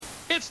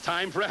It's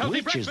time for a healthy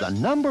Which breakfast. is the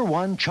number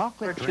one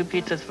chocolate Two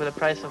pizzas for the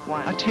price of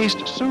one. A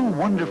taste so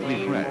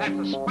wonderfully fresh.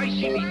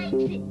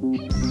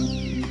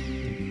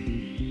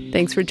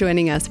 Thanks for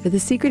joining us for The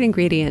Secret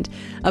Ingredient,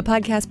 a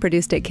podcast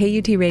produced at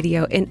KUT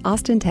Radio in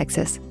Austin,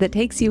 Texas, that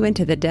takes you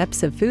into the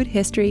depths of food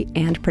history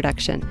and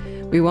production.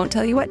 We won't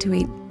tell you what to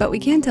eat, but we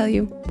can tell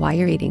you why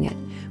you're eating it.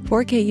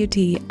 For KUT,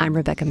 I'm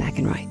Rebecca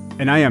McEnroy.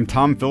 And I am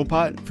Tom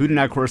Philpott, food and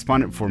ag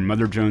correspondent for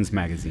Mother Jones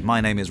Magazine.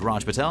 My name is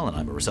Raj Patel, and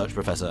I'm a research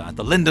professor at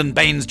the Lyndon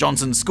Baines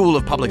Johnson School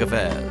of Public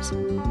Affairs.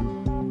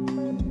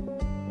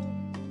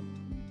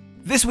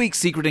 This week's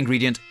secret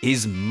ingredient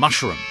is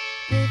mushroom.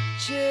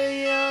 Picture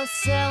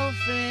yourself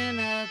in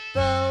a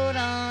boat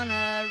on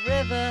a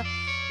river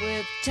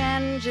with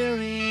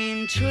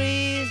tangerine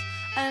trees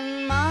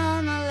and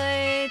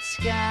marmalade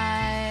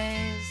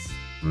skies.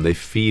 They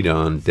feed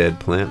on dead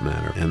plant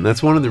matter, and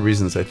that's one of the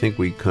reasons I think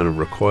we kind of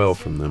recoil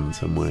from them in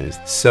some ways.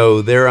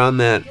 So they're on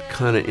that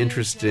kind of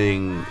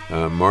interesting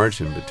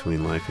margin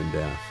between life and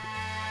death.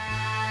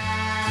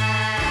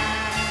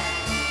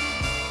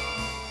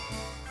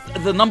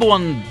 The number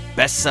one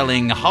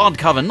best-selling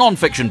hardcover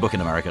non-fiction book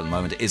in America at the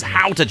moment is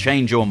How to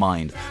Change Your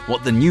Mind,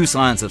 what the new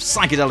science of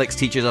psychedelics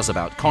teaches us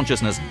about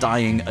consciousness,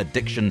 dying,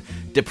 addiction,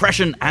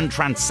 depression, and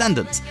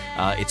transcendence.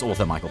 Its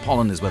author, Michael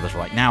Pollan, is with us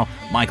right now.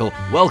 Michael,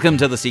 welcome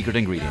to The Secret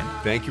Ingredient.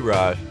 Thank you,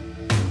 Raj.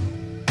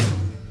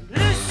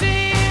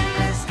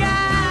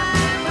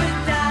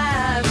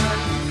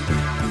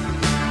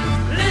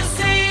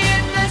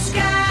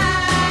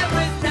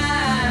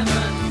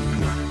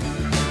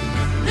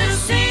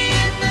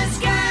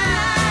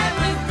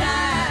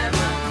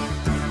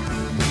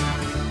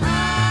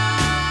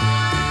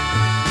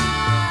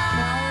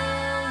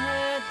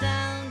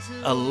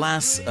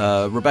 Alas,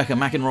 Rebecca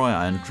McEnroy,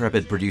 our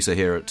intrepid producer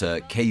here at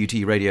KUT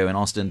Radio in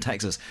Austin,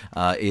 Texas,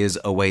 is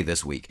away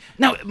this week.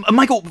 Now,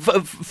 Michael,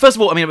 first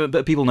of all, I mean,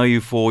 people know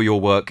you for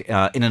your work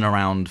in and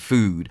around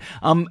food.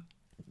 Can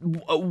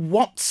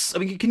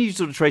you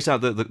sort of trace out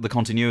the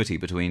continuity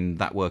between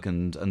that work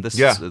and this?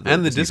 Yeah,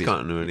 and the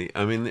discontinuity.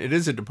 I mean, it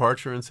is a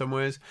departure in some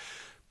ways,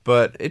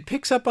 but it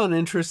picks up on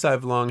interests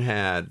I've long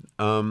had.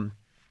 To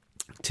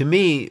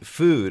me,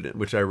 food,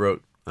 which I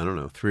wrote,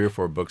 3 or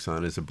 4 books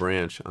on, is a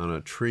branch on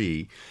a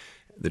tree,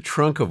 the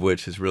trunk of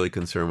which is really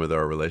concerned with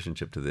our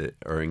relationship to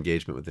our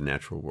engagement with the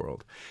natural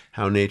world,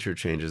 how nature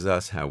changes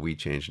us, how we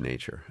change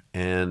nature.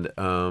 And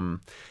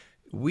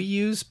we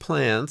use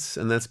plants,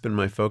 and that's been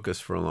my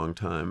focus for a long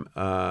time,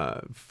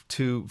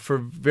 for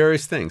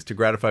various things, to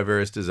gratify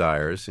various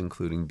desires,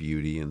 including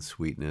beauty and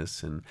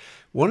sweetness, and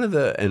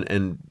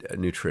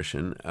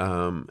nutrition.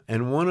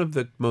 And one of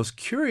the most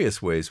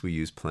curious ways we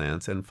use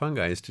plants and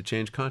fungi is to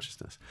change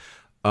consciousness.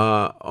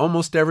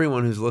 Almost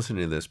everyone who's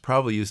listening to this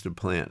probably used a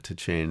plant to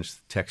change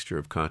the texture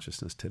of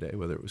consciousness today,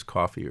 whether it was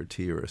coffee or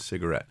tea or a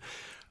cigarette.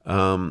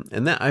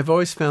 And that I've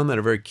always found that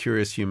a very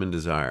curious human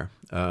desire.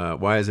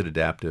 Why is it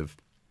adaptive?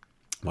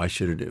 Why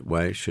should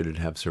it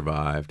have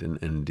survived and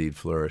indeed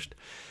flourished?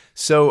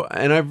 So,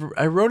 and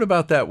I wrote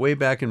about that way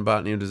back in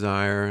Botany of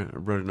Desire. I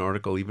wrote an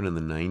article even in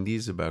the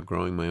 90s about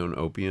growing my own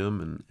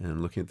opium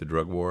and looking at the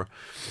drug war.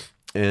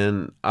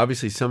 And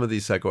obviously, some of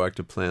these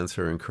psychoactive plants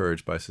are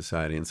encouraged by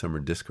society, and some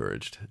are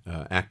discouraged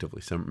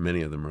actively.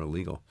 Many of them are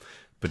illegal,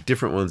 but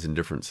different ones in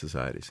different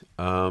societies.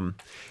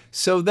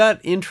 So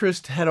that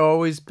interest had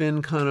always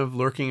been kind of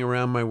lurking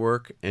around my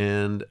work,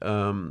 and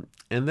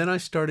then I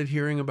started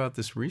hearing about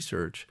this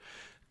research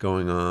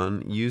going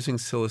on using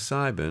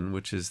psilocybin,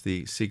 which is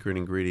the secret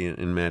ingredient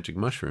in magic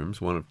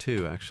mushrooms, one of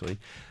 2 actually,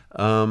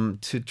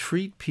 to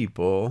treat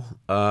people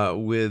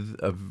with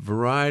a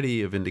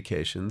variety of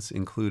indications,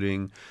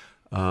 including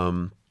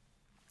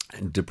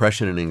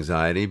depression and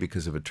anxiety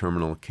because of a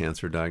terminal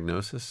cancer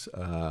diagnosis,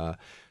 to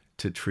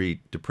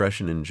treat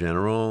depression in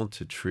general,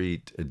 to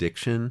treat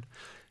addiction,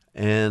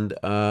 and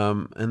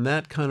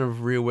that kind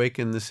of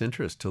reawakened this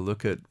interest to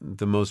look at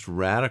the most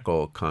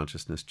radical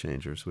consciousness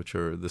changers, which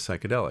are the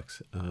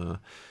psychedelics,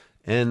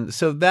 and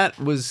so that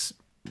was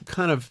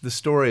kind of the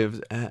story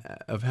of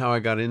how I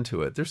got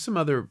into it. There's some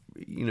other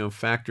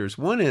factors.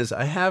 One is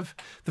the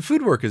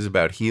food work is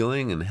about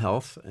healing and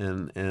health,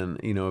 and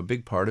a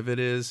big part of it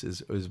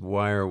is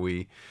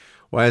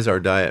why is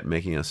our diet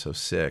making us so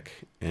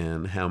sick,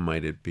 and how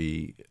might it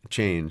be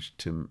changed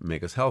to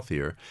make us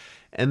healthier?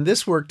 And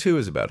this work too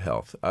is about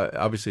health.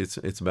 Obviously,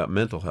 it's about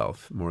mental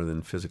health more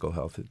than physical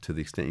health, to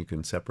the extent you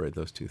can separate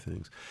those 2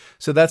 things.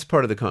 So that's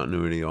part of the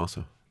continuity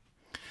also.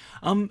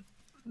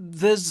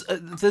 There's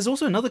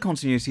also another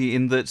continuity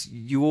in that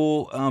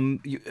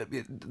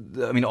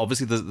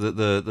obviously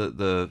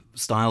the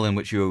style in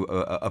which you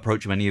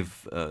approach many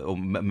of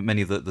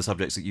the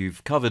subjects that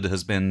you've covered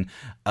has been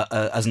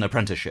as an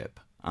apprenticeship.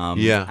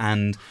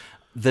 And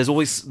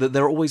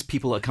there are always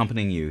people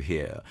accompanying you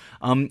here.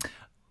 And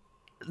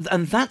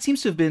that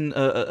seems to have been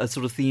a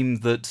sort of theme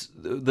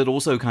that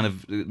also kind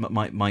of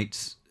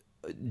might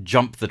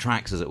jump the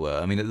tracks, as it were.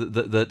 I mean,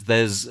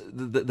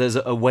 there's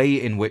a way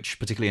in which,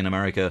 particularly in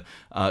America,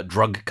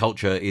 drug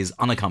culture is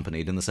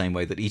unaccompanied in the same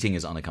way that eating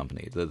is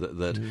unaccompanied.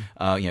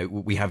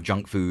 We have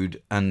junk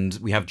food and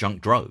we have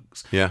junk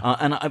drugs. Yeah.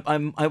 And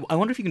I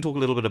wonder if you can talk a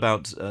little bit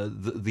about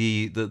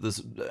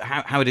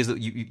how it is that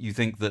you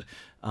think that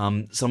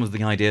some of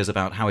the ideas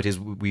about how it is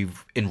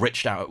we've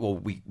enriched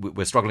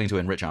we're struggling to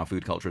enrich our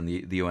food culture in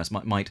the US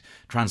might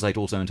translate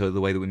also into the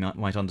way that we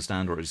might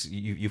understand, or as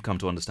you've come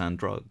to understand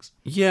drugs.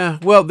 Yeah,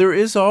 well, there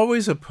is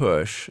always a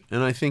push,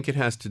 and I think it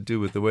has to do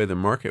with the way the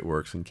market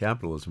works and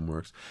capitalism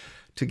works,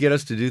 to get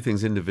us to do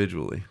things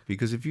individually.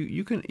 Because if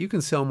you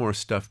can sell more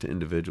stuff to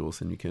individuals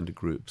than you can to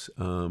groups.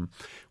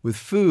 With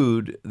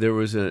food, there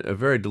was a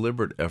very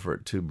deliberate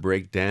effort to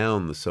break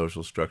down the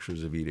social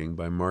structures of eating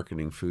by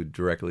marketing food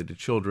directly to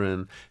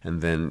children,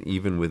 and then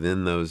even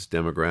within those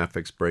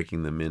demographics,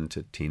 breaking them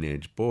into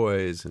teenage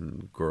boys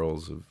and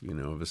girls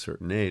of a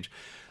certain age.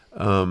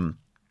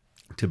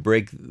 To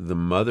break the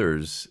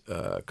mother's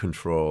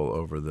control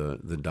over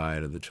the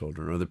diet of the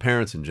children, or the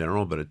parents in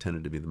general, but it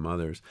tended to be the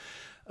mothers.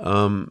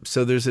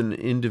 So there's an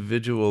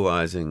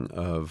individualizing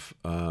of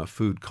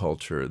food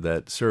culture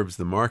that serves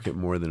the market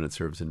more than it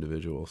serves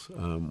individuals.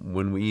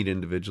 When we eat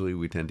individually,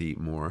 we tend to eat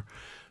more.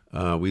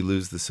 We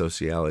lose the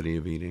sociality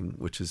of eating,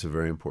 which is a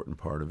very important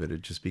part of it.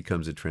 It just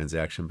becomes a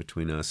transaction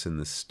between us and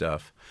this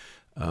stuff.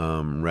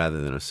 Rather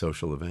than a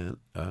social event,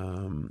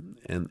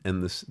 and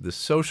the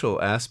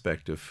social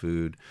aspect of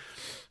food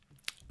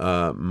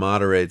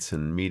moderates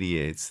and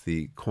mediates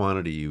the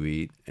quantity you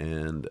eat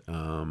and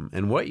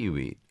what you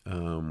eat.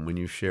 When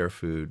you share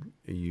food,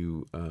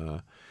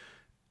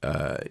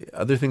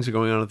 other things are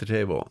going on at the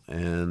table,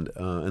 and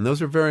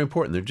those are very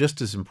important. They're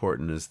just as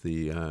important as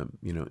the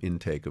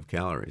intake of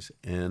calories.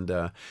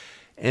 And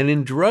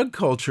in drug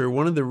culture,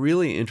 one of the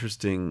really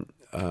interesting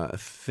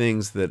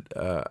things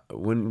that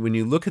when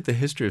you look at the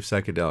history of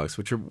psychedelics,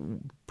 which are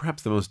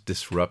perhaps the most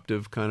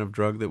disruptive kind of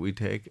drug that we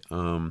take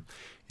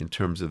in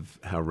terms of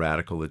how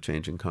radical the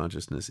change in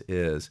consciousness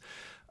is,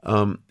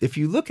 if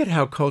you look at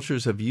how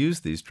cultures have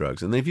used these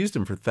drugs, and they've used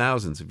them for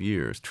thousands of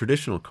years,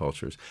 traditional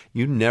cultures,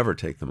 you never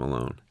take them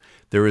alone.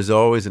 There is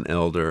always an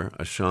elder,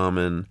 a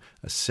shaman,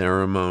 a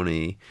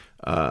ceremony,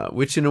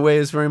 which in a way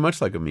is very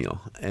much like a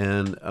meal.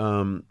 And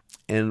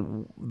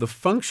the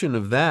function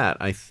of that,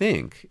 I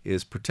think,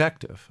 is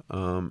protective,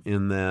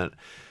 in that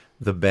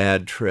the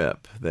bad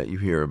trip that you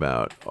hear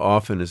about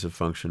often is a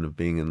function of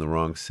being in the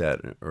wrong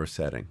set or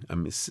setting. I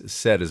mean,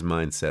 set is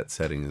mindset,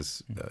 setting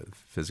is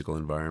physical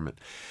environment.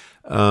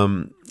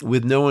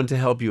 With no one to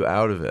help you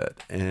out of it,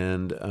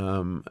 and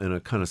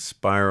a kind of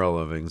spiral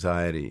of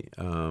anxiety.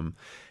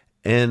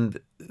 And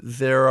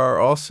there are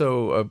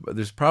also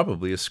there's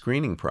probably a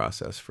screening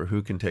process for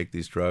who can take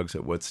these drugs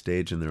at what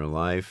stage in their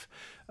life.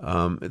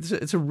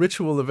 It's a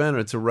ritual event, or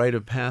it's a rite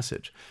of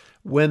passage.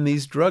 When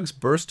these drugs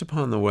burst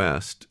upon the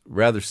West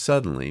rather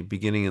suddenly,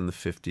 beginning in the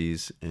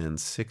 50s and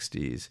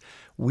 60s,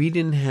 we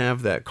didn't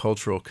have that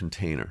cultural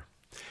container.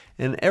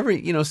 And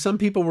some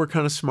people were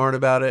kind of smart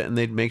about it, and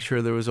they'd make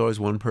sure there was always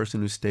one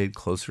person who stayed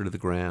closer to the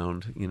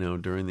ground,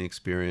 during the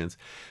experience.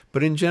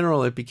 But in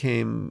general, it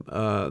became,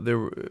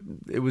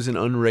 it was an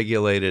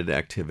unregulated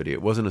activity.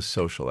 It wasn't a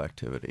social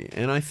activity.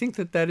 And I think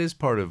that is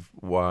part of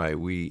why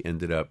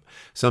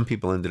some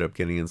people ended up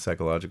getting in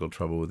psychological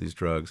trouble with these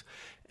drugs,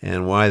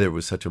 and why there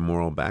was such a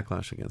moral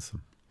backlash against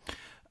them.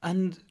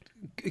 And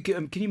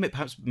can you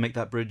perhaps make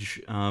that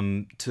bridge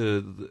to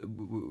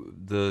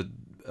the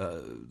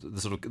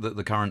sort of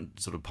the current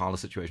sort of parlor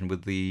situation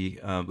with the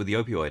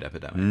opioid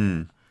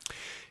epidemic?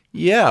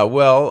 Yeah,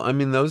 well, I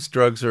mean, those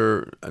drugs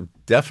are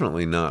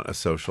definitely not a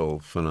social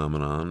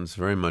phenomenon. It's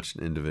very much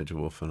an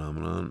individual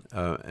phenomenon,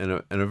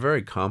 and a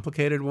very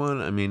complicated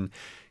one. I mean,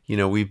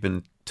 we've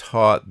been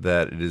taught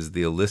that it is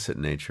the illicit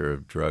nature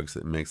of drugs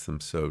that makes them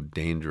so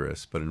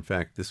dangerous, but in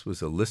fact, this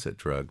was a licit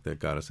drug that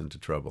got us into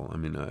trouble. I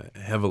mean, a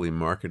heavily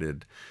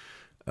marketed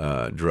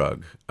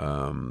drug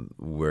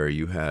where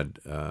you had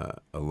a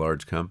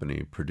large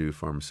company, Purdue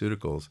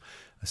Pharmaceuticals,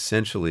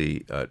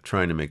 essentially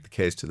trying to make the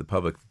case to the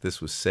public that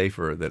this was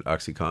safer, that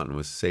OxyContin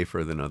was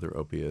safer than other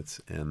opiates,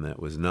 and that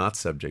was not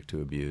subject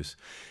to abuse.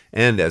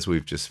 And as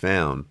we've just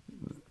found,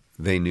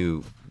 they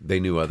knew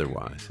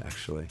otherwise,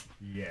 actually.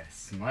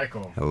 Yes,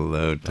 Michael.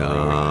 Hello,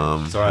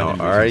 Tom. Sorry,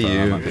 how are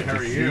you? Good to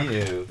see you.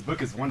 you. The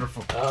book is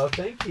wonderful. Oh,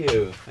 thank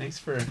you. Thanks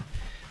for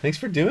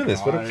doing this.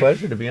 What a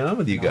pleasure to be on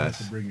with you guys.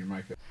 To bring your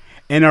mic up.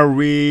 And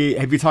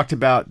have you talked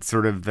about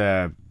sort of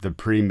the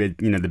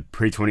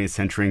pre-20th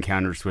century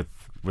encounters with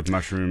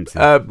mushrooms?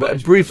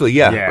 Briefly,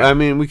 yeah. Yeah. I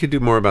mean, we could do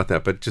more about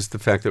that, but just the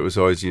fact that it was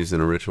always used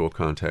in a ritual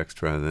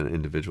context rather than an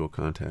individual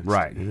context.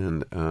 Right.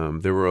 And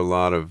there were a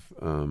lot of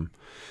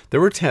there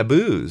were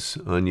taboos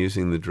on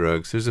using the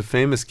drugs. There's a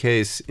famous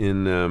case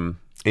in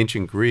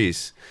ancient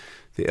Greece,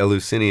 the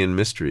Eleusinian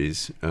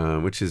Mysteries,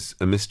 which is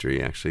a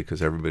mystery, actually,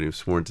 because everybody was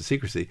sworn to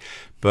secrecy.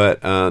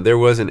 But there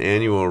was an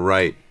annual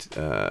rite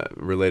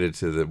related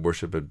to the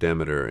worship of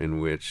Demeter in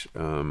which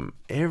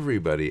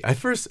everybody... I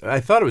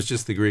thought it was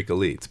just the Greek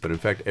elites, but in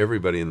fact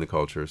everybody in the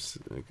culture,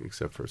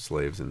 except for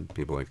slaves and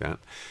people like that,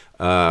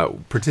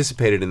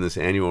 participated in this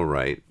annual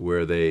rite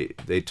where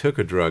they took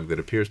a drug that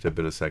appears to have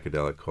been a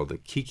psychedelic called a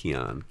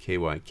kykeon,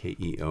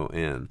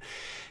 Kykeon.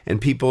 And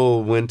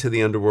people went to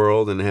the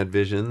underworld and had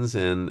visions,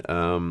 and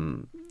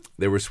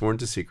they were sworn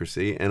to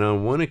secrecy. And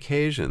on one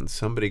occasion,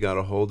 somebody got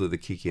a hold of the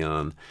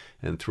kykeon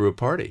and threw a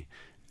party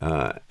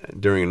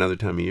during another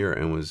time of year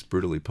and was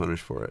brutally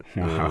punished for it.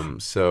 Wow.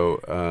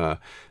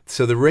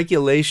 So the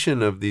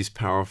regulation of these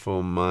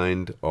powerful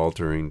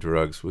mind-altering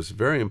drugs was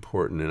very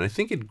important, and I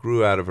think it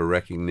grew out of a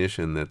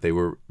recognition that they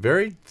were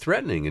very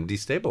threatening and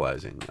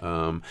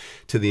destabilizing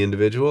to the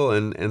individual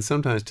and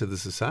sometimes to the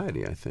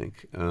society, I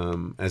think,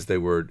 as they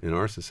were in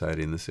our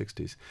society in the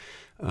 60s.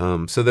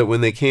 So that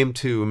when they came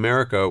to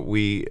America,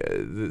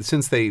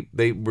 since they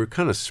were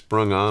kind of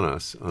sprung on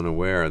us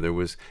unaware,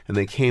 and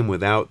they came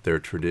without their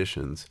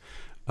traditions,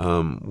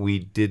 we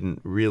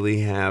didn't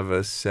really have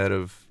a set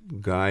of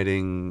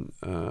guiding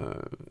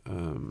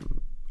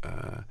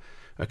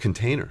a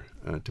container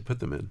to put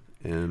them in,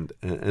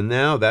 and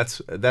now that's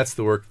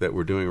the work that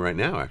we're doing right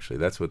now. Actually,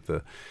 that's what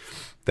the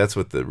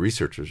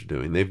researchers are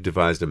doing. They've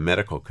devised a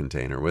medical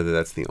container. Whether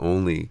that's the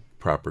only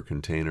proper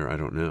container, I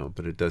don't know,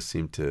 but it does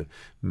seem to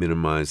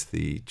minimize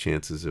the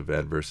chances of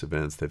adverse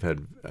events. They've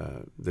had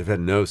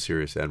no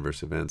serious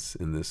adverse events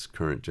in this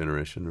current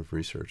generation of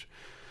research.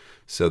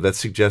 So that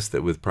suggests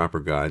that with proper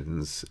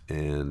guidance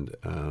and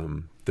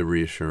the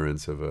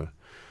reassurance of a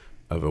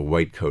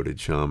white-coated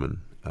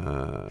shaman,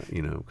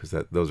 because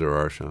those are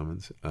our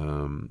shamans,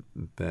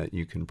 that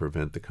you can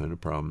prevent the kind of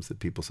problems that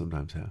people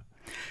sometimes have.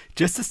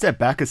 Just to step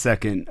back a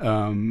second,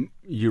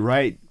 you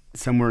write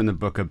somewhere in the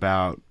book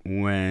about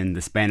when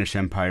the Spanish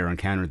Empire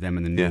encountered them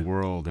in the New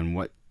World and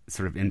what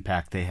sort of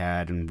impact they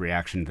had and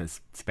reaction the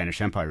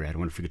Spanish Empire had. I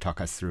wonder if you could talk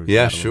us through that.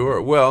 Yeah,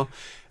 sure. Well,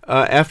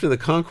 after the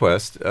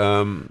conquest,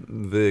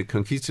 the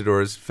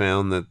conquistadors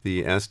found that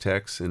the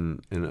Aztecs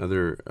and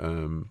other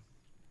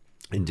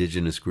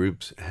indigenous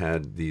groups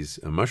had these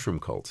mushroom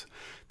cults.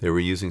 They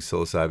were using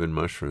psilocybin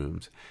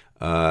mushrooms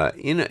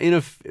in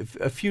a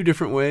few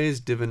different ways: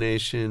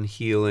 divination,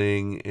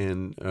 healing,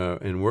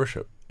 and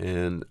worship.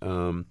 And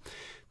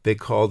they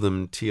called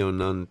them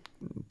Teonantecatl,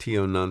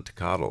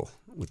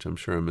 which I'm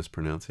sure I'm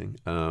mispronouncing,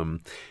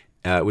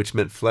 which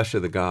meant flesh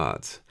of the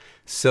gods.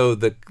 So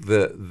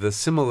the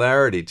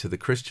similarity to the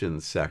Christian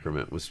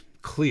sacrament was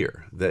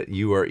clear, that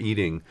you are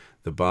eating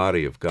the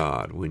body of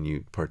God when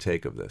you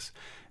partake of this.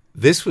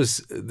 This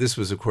was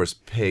of course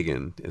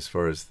pagan as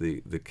far as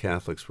the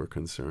Catholics were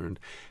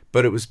concerned,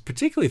 but it was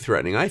particularly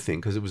threatening, I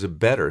think, because it was a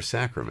better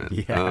sacrament.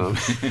 Yeah.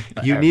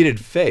 You needed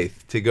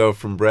faith to go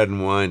from bread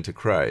and wine to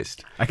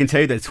Christ. I can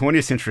tell you that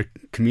 20th century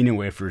communion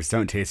wafers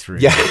don't taste very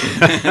Yeah,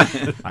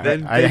 good.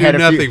 they do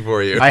nothing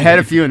for you. I had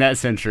a few in that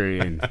century,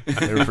 and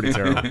they were pretty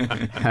terrible.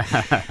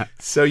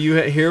 So you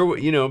hear,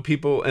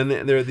 people, and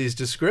there are these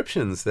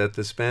descriptions that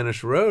the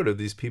Spanish wrote of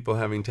these people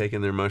having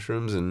taken their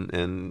mushrooms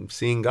and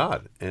seeing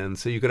God, and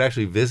so you could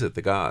actually visit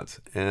the gods.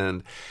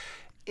 And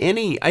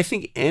any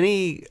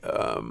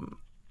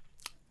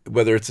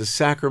whether it's a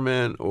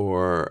sacrament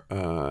or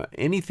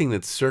anything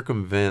that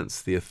circumvents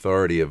the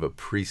authority of a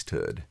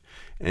priesthood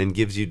and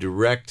gives you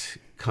direct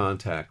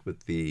contact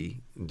with the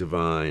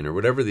divine or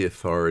whatever the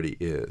authority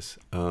is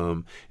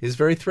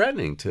very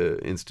threatening to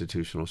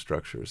institutional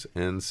structures.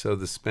 And so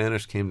the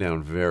Spanish came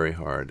down very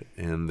hard,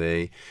 and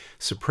they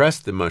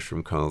suppressed the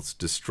mushroom cults,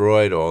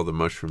 destroyed all the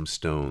mushroom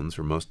stones,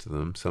 or most of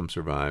them, some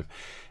survive,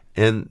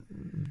 and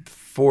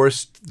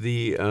forced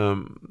the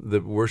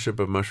worship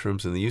of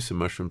mushrooms and the use of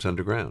mushrooms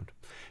underground.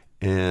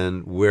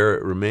 And where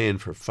it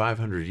remained for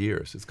 500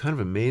 years. It's kind of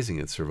amazing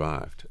it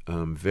survived.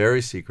 Very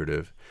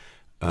secretive,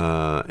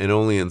 and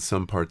only in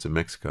some parts of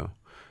Mexico.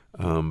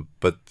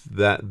 But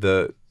that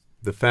the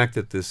fact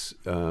that this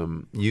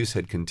use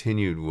had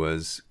continued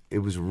was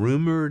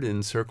rumored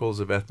in circles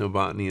of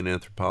ethnobotany and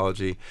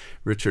anthropology.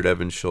 Richard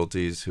Evans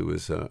Schultes, who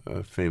was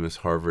a famous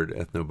Harvard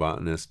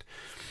ethnobotanist,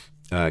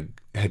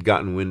 had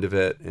gotten wind of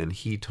it, and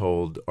he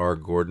told R.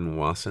 Gordon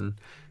Wasson,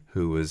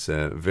 who was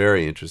a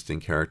very interesting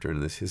character in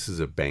this. This is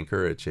a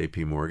banker at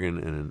J.P. Morgan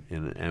and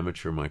an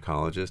amateur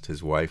mycologist.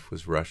 His wife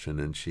was Russian,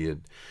 and she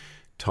had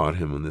taught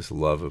him on this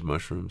love of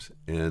mushrooms.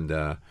 And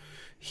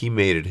he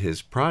made it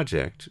his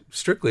project,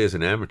 strictly as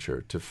an amateur,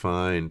 to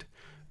find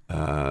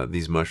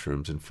these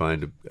mushrooms and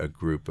find a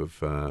group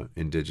of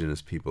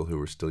indigenous people who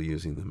were still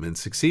using them, and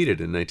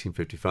succeeded in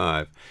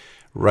 1955.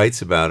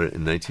 Writes about it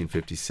in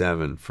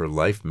 1957 for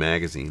Life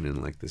magazine in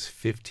like this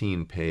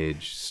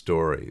 15-page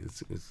story.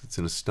 It's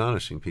an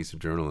astonishing piece of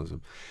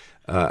journalism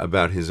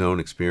about his own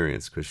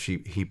experience, because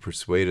he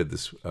persuaded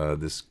this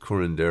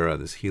curandera,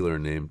 this healer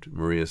named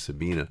Maria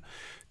Sabina,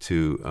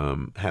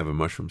 to have a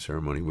mushroom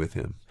ceremony with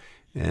him.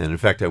 And in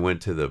fact, I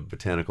went to the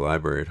botanical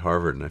library at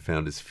Harvard and I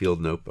found his field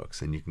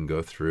notebooks, and you can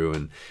go through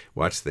and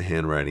watch the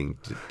handwriting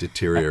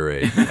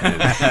deteriorate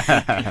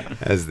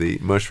as the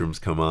mushrooms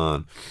come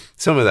on.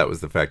 Some of that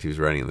was the fact he was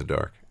writing in the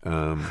dark.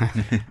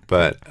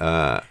 But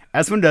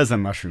as one does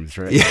on mushrooms,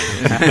 right?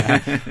 Yeah.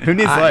 Who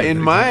needs light?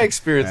 In my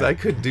experience, I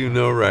could do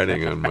no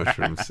writing on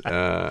mushrooms.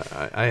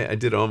 I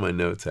did all my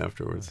notes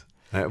afterwards.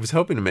 I was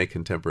hoping to make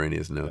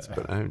contemporaneous notes,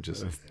 but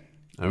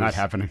Not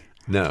happening.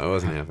 No, it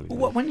wasn't happening.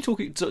 When you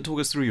talk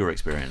us through your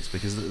experience,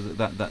 because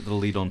that'll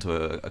lead on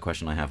to a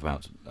question I have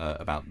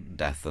about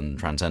death and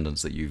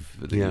transcendence that you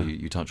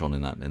touch on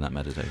in that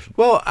meditation.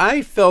 Well,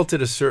 I felt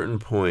at a certain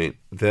point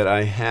that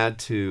I had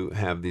to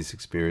have these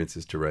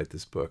experiences to write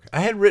this book.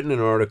 I had written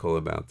an article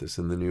about this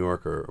in the New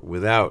Yorker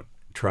without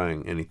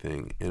trying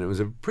anything, and it was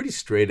a pretty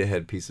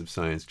straight-ahead piece of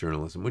science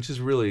journalism, which is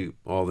really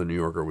all the New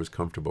Yorker was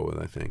comfortable with,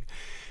 I think,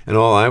 and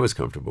all I was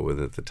comfortable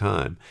with at the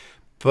time.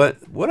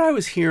 But what I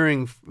was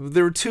hearing,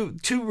 there were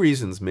two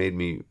reasons made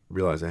me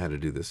realize I had to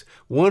do this.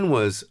 One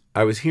was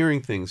I was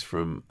hearing things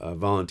from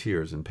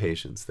volunteers and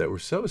patients that were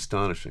so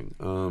astonishing.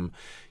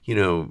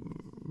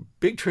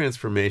 Big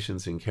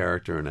transformations in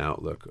character and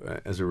outlook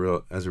as a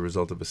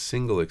result of a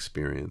single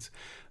experience.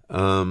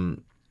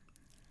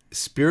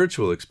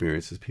 Spiritual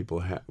experiences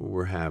people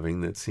were having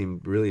that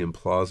seemed really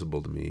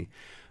implausible to me.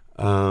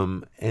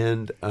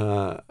 And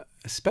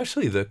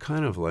especially the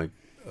kind of like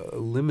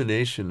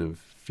elimination of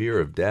fear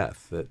of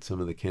death that some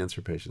of the cancer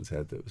patients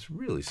had that was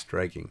really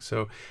striking.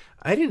 So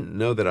I didn't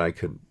know that I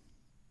could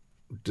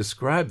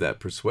describe that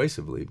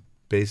persuasively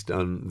based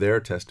on their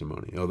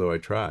testimony, although I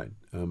tried.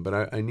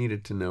 But I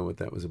needed to know what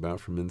that was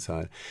about from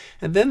inside.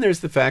 And then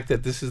there's the fact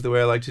that this is the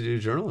way I like to do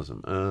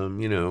journalism.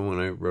 When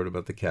I wrote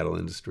about the cattle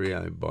industry,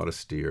 I bought a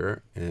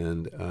steer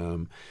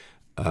and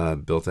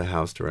built a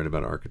house to write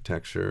about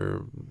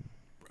architecture,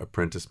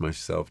 apprenticed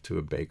myself to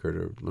a baker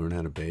to learn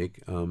how to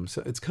bake.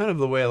 So it's kind of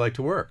the way I like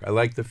to work. I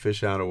like the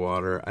fish out of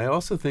water. I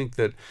also think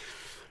that,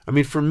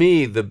 for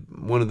me,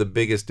 one of the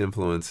biggest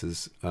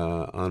influences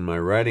on my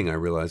writing, I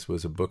realized,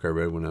 was a book I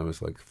read when I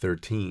was like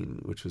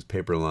 13, which was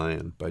Paper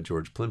Lion by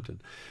George Plimpton,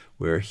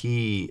 where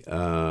he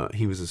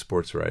was a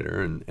sports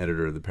writer and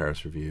editor of the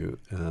Paris Review,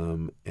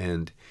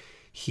 and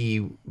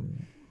he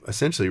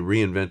essentially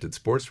reinvented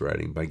sports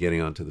writing by getting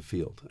onto the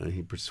field. And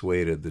he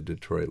persuaded the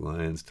Detroit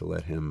Lions to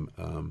let him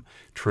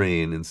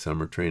train in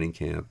summer training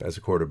camp as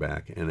a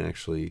quarterback and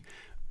actually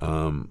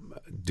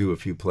do a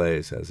few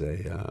plays as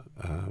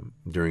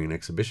during an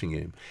exhibition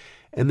game.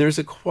 And there's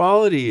a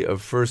quality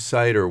of first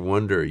sight or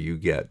wonder you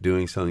get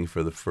doing something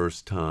for the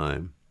first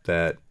time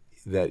that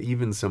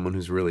even someone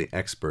who's really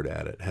expert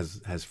at it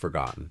has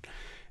forgotten.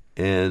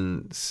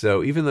 And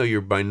so even though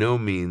you're by no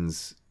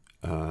means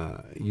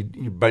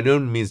by no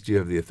means do you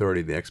have the authority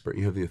of the expert.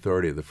 You have the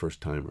authority of the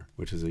first timer,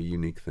 which is a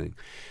unique thing.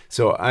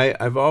 So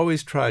I've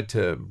always tried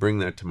to bring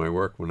that to my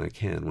work when I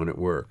can, when it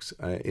works.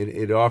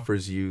 It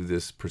offers you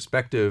this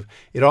perspective.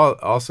 It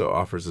also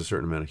offers a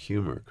certain amount of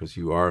humor because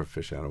you are a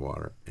fish out of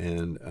water,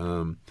 and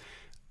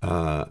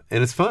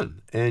it's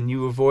fun. And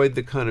you avoid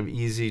the kind of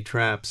easy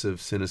traps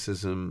of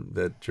cynicism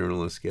that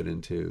journalists get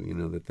into.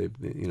 That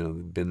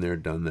they've been there,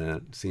 done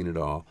that, seen it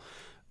all.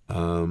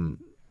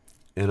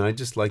 And I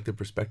just like the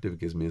perspective it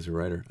gives me as a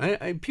writer.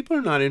 People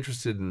are not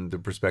interested in the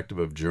perspective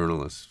of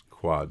journalists,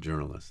 quad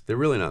journalists. They're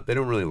really not. They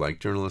don't really like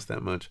journalists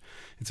that much.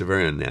 It's a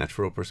very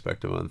unnatural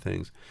perspective on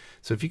things.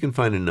 So if you can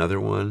find another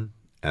one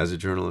as a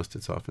journalist,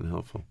 it's often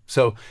helpful.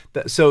 So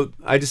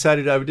I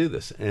decided I would do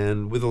this.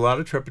 And with a lot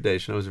of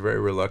trepidation, I was a very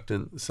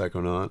reluctant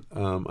psychonaut.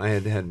 I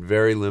had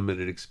very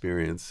limited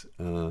experience.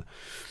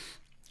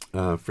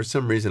 For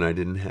some reason, I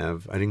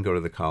didn't go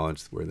to the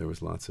college where there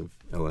was lots of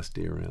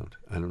LSD around.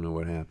 I don't know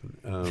what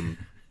happened.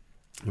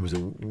 It was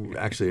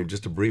actually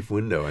just a brief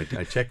window.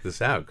 I checked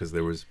this out because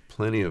there was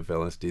plenty of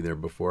LSD there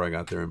before I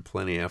got there and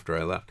plenty after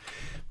I left.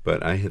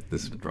 But I hit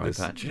this dry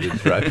patch.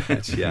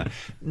 Yeah.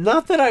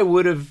 Not that I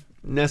would have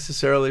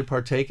necessarily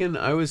partaken.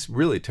 I was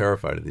really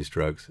terrified of these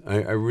drugs. I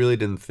really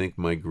didn't think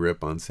my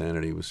grip on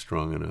sanity was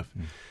strong enough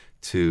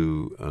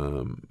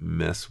to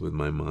mess with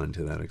my mind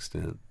to that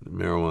extent.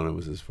 Marijuana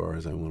was as far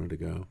as I wanted to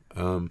go.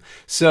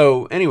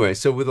 So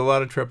with a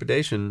lot of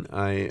trepidation,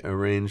 I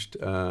arranged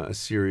a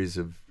series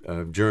of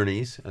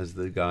journeys, as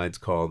the guides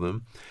call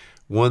them.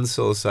 One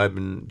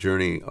psilocybin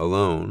journey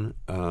alone,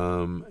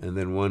 and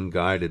then one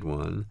guided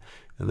one,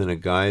 and then a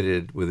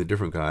guided, with a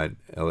different guide,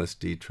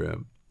 LSD trip,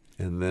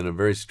 and then a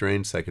very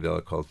strange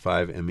psychedelic called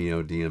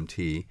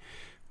 5-MeO-DMT,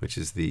 which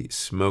is the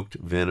smoked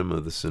venom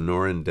of the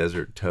Sonoran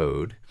desert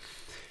toad.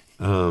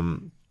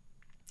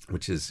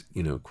 Which is,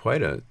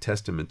 quite a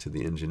testament to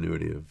the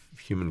ingenuity of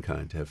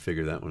humankind to have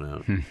figured that one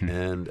out,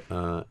 and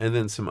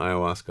then some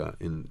ayahuasca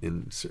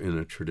in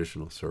a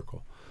traditional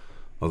circle,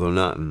 although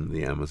not in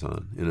the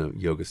Amazon, in a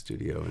yoga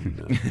studio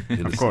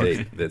in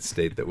a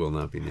state that will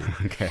not be named.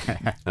 Okay.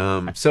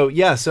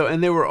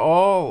 And they were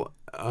all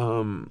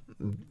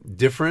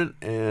different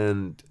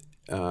and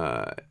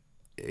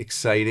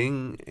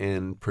exciting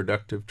and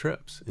productive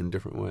trips in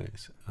different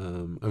ways.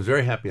 I was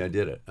very happy I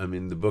did it.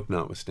 The book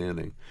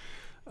notwithstanding.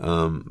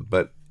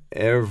 But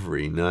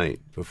every night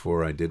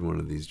before I did one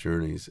of these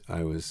journeys,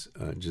 I was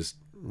just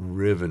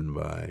riven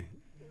by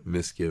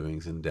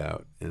misgivings and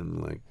doubt,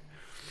 and like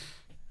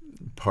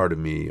part of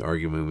me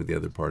arguing with the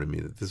other part of me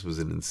that this was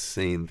an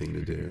insane thing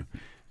to do.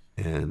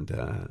 And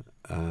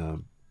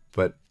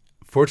but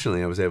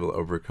fortunately, I was able to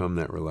overcome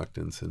that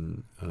reluctance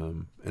and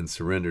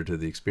surrender to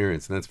the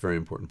experience, and that's a very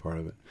important part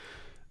of it.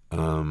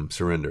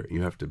 Surrender.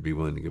 You have to be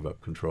willing to give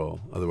up control,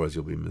 otherwise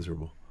you'll be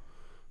miserable.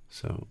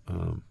 So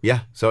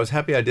so I was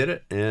happy I did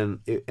it, and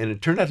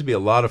it turned out to be a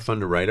lot of fun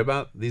to write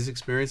about these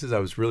experiences. I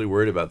was really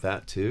worried about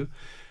that too.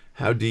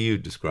 How do you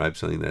describe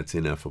something that's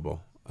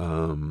ineffable?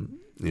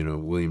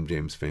 William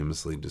James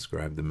famously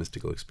described the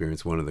mystical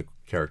experience. One of the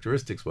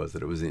characteristics was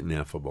that it was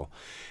ineffable.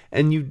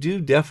 And you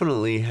do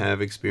definitely have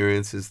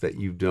experiences that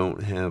you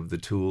don't have the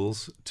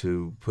tools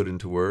to put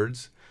into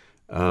words.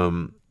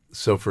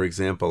 So, for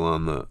example,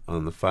 on the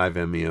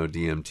 5-MeO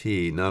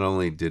DMT, not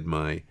only did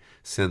my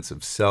sense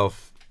of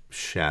self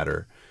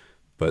shatter,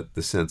 but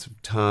the sense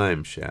of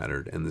time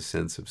shattered and the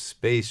sense of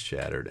space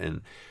shattered.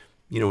 And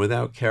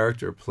without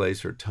character,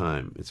 place, or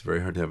time, it's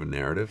very hard to have a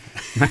narrative.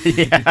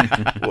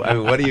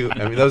 Well,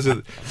 those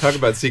are, talk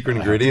about secret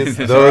ingredients.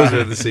 Those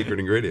are the secret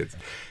ingredients.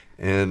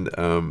 And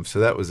so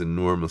that was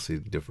enormously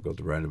difficult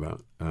to write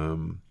about.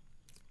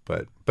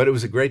 But it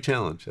was a great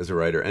challenge as a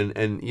writer.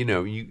 And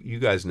you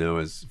guys know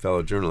as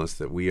fellow journalists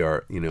that we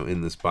are,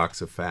 in this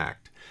box of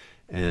fact.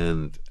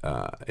 And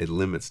it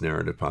limits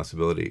narrative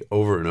possibility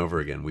over and over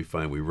again. We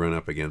find we run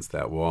up against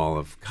that wall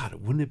of, God,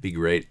 wouldn't it be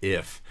great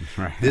if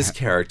this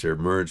character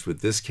merged with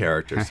this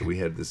character, so we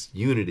had this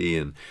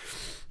unity.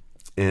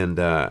 And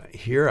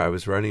here I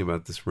was writing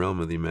about this realm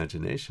of the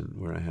imagination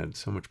where I had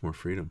so much more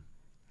freedom.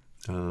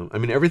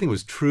 Everything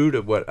was true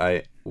to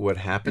what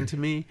happened to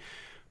me,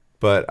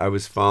 but I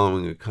was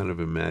following a kind of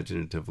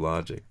imaginative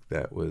logic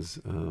that was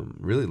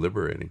really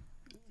liberating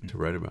to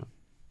write about.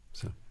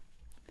 So.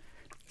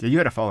 You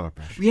had a follow-up,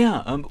 right?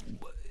 Yeah,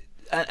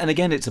 and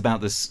again, it's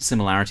about this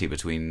similarity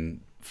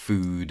between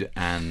food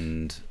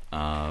and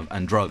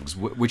drugs,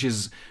 which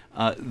is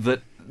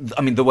that.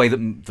 The way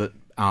that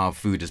our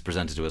food is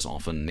presented to us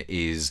often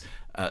is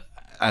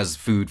as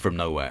food from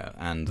nowhere,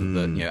 and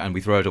and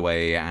we throw it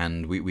away,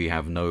 and we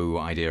have no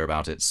idea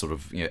about its sort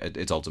of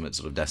its ultimate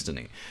sort of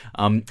destiny.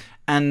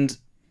 And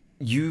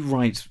you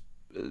write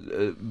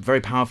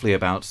very powerfully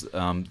about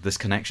this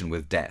connection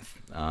with death.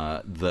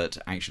 That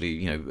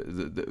actually,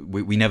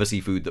 we never see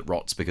food that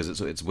rots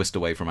because it's whisked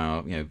away from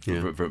our,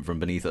 from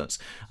beneath us.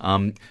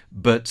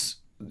 But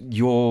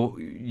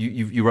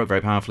you wrote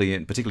very powerfully,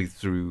 and particularly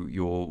through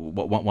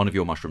one of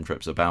your mushroom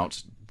trips,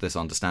 about this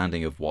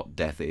understanding of what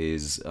death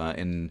is.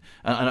 And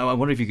I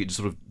wonder if you could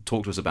sort of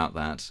talk to us about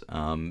that,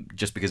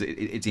 just because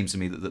it seems to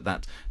me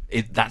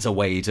that's a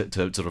way to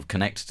sort of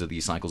connect to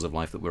these cycles of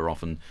life that we're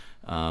often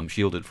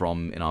shielded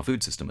from in our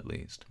food system, at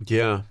least.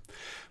 Yeah.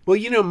 Well,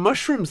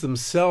 mushrooms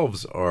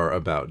themselves are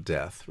about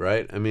death,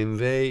 right?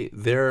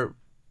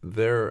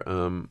 Their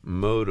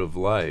mode of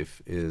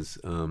life is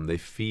they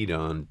feed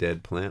on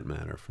dead plant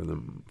matter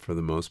for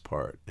the most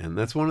part, and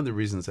that's one of the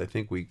reasons I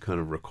think we kind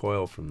of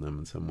recoil from them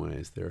in some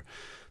ways.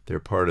 They're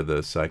part of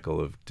the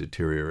cycle of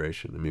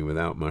deterioration.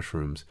 Without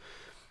mushrooms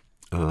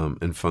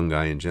and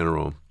fungi in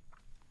general,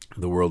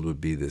 the world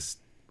would be this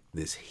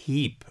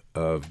heap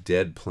of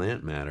dead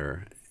plant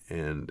matter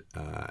and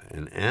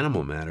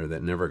animal matter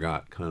that never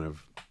got kind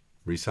of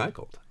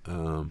recycled.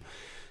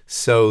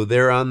 So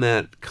they're on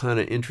that kind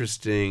of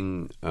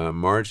interesting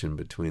margin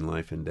between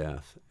life and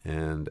death,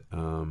 and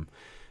I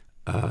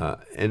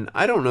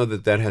don't know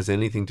that has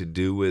anything to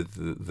do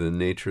with the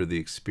nature of the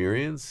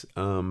experience,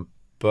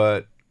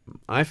 but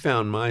I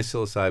found my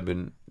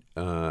psilocybin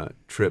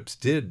trips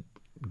did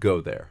go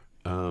there.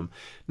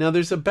 Now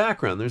there's a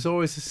background. There's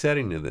always a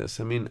setting to this.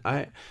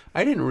 I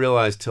didn't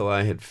realize till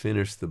I had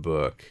finished the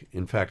book,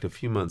 in fact, a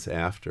few months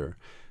after,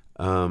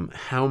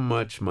 how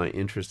much my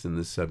interest in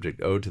this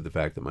subject owed to the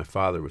fact that my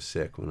father was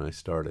sick when I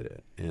started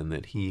it, and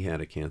that he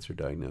had a cancer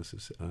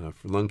diagnosis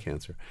for lung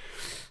cancer,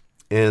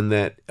 and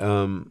that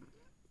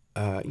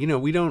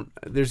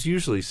there's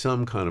usually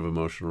some kind of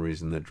emotional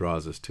reason that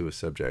draws us to a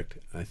subject,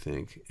 I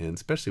think, and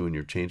especially when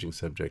you're changing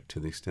subject to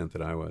the extent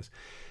that I was.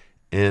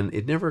 And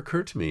it never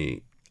occurred to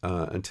me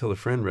until a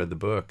friend read the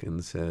book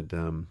and said,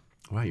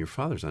 wow, your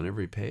father's on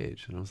every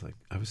page. And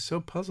I was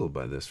so puzzled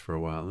by this for a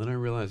while. And then I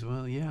realized,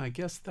 well, yeah, I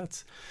guess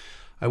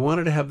I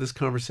wanted to have this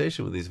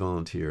conversation with these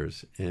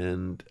volunteers.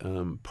 And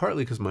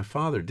partly because my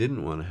father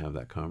didn't want to have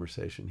that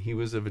conversation. He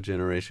was of a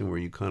generation where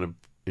you kind of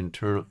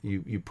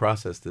you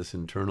process this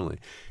internally.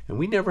 And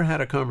we never had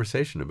a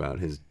conversation about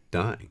his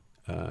dying,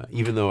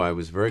 even though I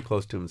was very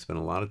close to him and spent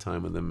a lot of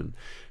time with him and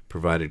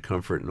provided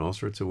comfort in all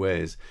sorts of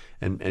ways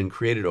and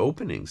created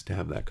openings to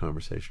have that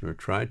conversation, or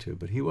tried to,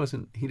 but he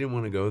didn't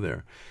want to go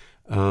there.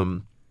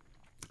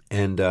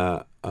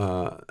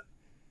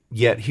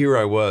 Yet here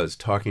I was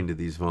talking to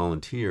these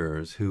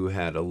volunteers who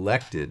had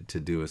elected to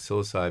do a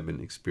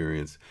psilocybin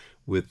experience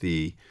with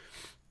the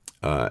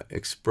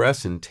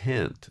express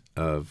intent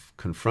of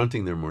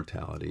confronting their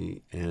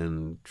mortality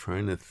and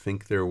trying to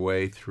think their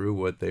way through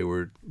what they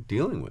were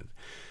dealing with.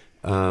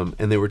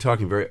 And they were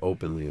talking very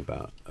openly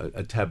about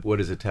what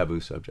is a taboo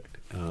subject.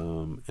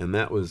 And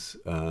that was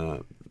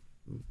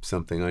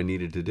something I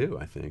needed to do,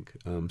 I think.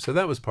 So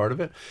that was part of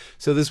it.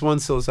 So this one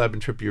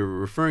psilocybin trip you were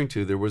referring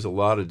to, there was a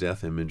lot of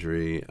death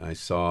imagery. I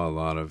saw a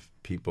lot of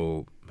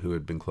people who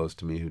had been close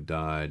to me who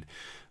died.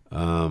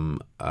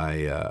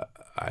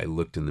 I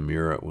looked in the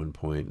mirror at one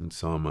point and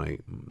saw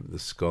the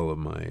skull of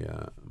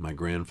my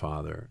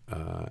grandfather,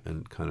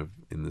 and kind of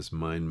in this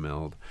mind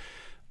meld,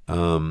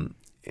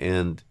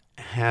 and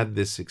had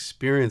this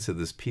experience of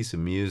this piece of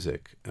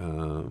music,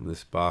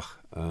 this Bach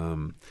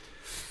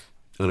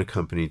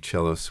unaccompanied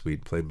cello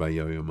suite played by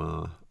Yo-Yo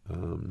Ma,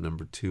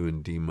 number 2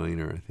 in D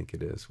minor, I think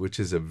it is, which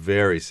is a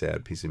very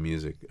sad piece of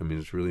music. I mean,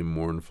 it's really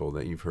mournful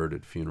that you've heard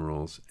at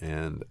funerals,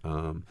 and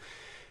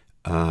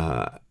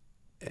I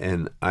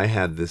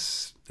had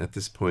this, at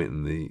this point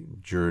in the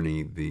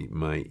journey,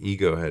 my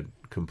ego had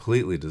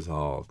completely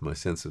dissolved. My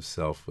sense of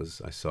self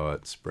I saw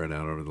it spread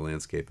out over the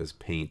landscape as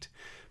paint,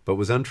 but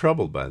was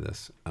untroubled by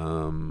this,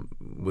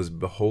 was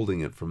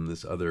beholding it from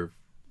this other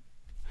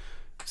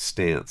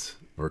stance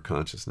or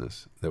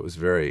consciousness that was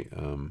very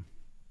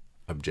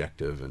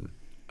objective and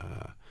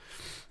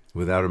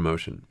without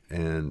emotion,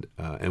 and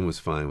was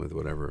fine with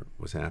whatever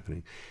was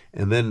happening.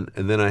 And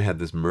then I had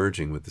this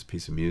merging with this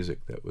piece of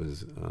music that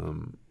was,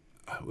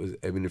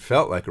 it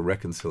felt like a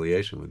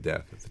reconciliation with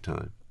death at the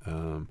time.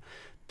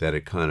 That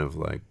it kind of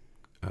like,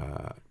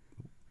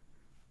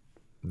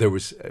 there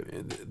was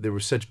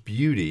such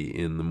beauty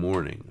in the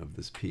mourning of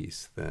this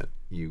piece that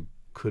you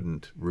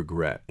couldn't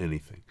regret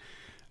anything.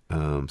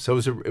 So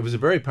it was a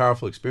very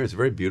powerful experience, a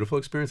very beautiful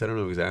experience. I don't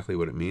know exactly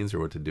what it means or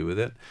what to do with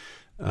it,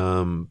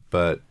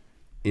 but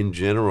in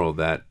general,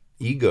 that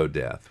ego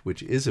death,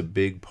 which is a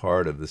big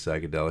part of the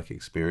psychedelic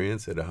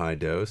experience at a high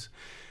dose,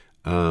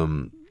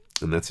 and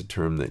that's a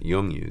term that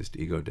Jung used,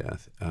 ego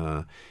death,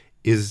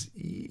 is,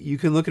 you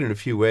can look at it in a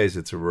few ways.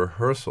 It's a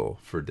rehearsal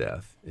for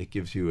death. It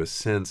gives you a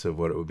sense of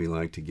what it would be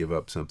like to give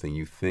up something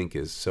you think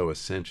is so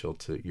essential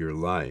to your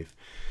life.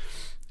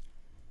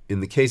 In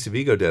the case of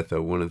ego death,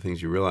 though, one of the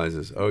things you realize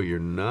is, you're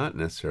not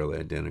necessarily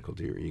identical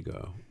to your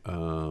ego,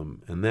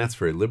 and that's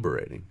very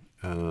liberating.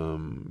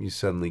 You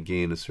suddenly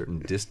gain a certain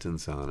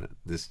distance on it.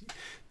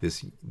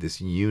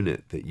 This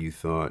unit that you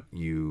thought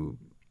you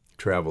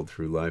traveled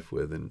through life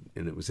with, and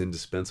it was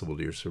indispensable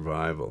to your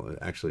survival, it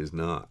actually is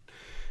not,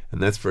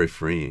 and that's very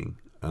freeing.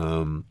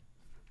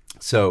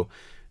 So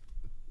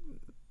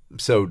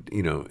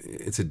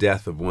it's a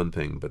death of one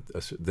thing, but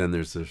then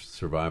there's the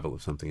survival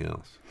of something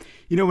else.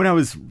 When I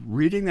was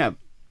reading that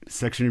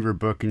section of your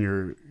book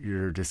and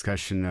your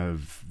discussion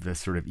of the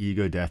sort of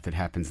ego death that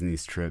happens in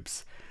these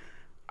trips,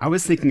 I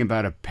was thinking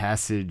about a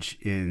passage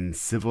in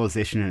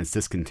Civilization and Its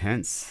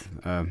Discontents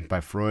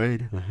by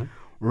Freud,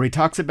 where he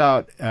talks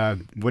about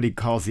what he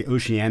calls the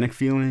oceanic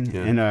feeling.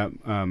 Yeah. And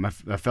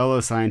a fellow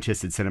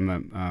scientist had sent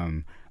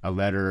him a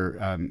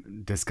letter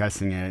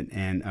discussing it,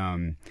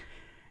 and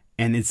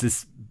it's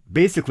this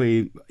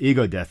basically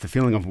ego death, the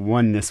feeling of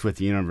oneness with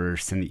the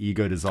universe, and the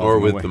ego dissolving or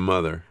with away. The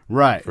mother,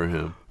 right? For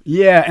him,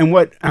 yeah. And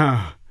what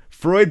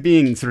Freud,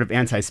 being sort of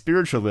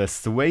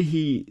anti-spiritualist, the way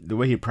he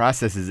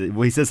processes it,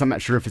 well, he says, I'm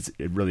not sure if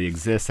it really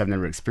exists. I've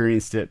never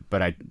experienced it,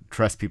 but I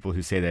trust people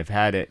who say they've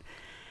had it.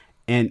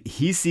 And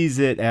he sees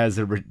it as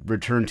a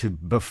return to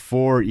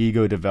before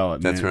ego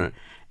development. That's right.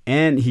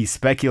 And he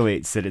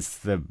speculates that it's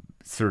the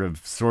sort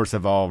of source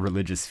of all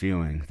religious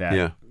feeling.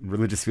 That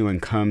religious feeling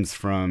comes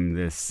from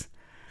this.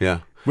 Yeah.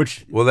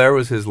 Well, there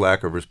was his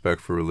lack of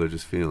respect for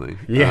religious feeling.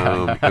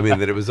 Yeah.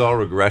 That it was all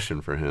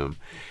regression for him.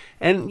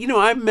 And,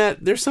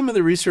 there's some of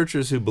the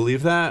researchers who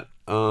believe that.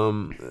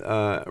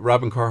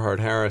 Robin Carhart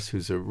Harris,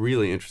 who's a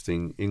really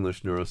interesting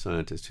English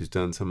neuroscientist who's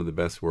done some of the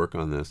best work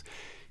on this,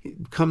 he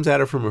comes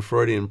at it from a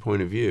Freudian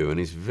point of view, and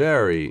he's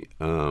very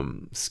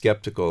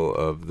skeptical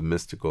of the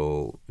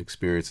mystical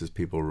experiences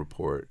people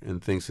report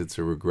and thinks it's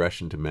a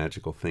regression to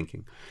magical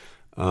thinking.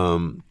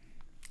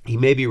 He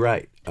may be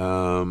right.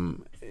 That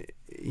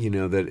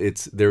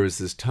there was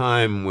this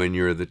time when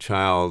you're the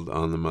child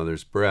on the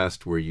mother's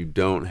breast where you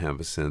don't have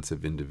a sense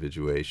of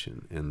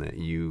individuation, and that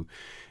you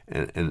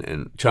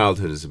and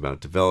childhood is about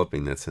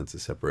developing that sense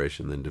of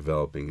separation, then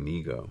developing an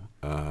ego,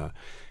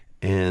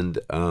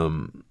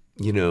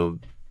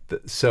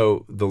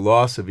 so the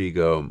loss of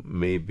ego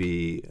may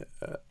be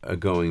a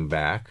going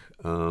back,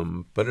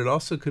 but it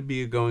also could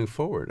be a going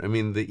forward. I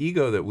mean, the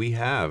ego that we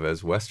have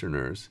as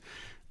Westerners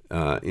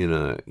in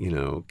a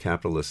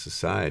capitalist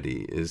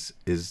society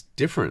is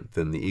different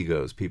than the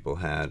egos people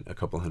had a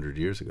couple hundred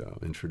years ago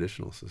in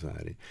traditional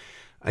society.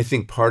 I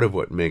think part of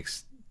what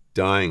makes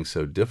dying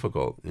so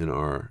difficult in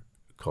our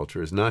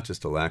culture is not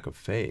just a lack of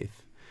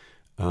faith,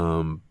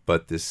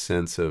 but this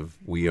sense of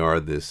we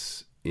are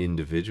this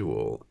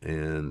individual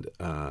and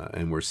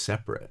we're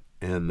separate,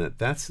 and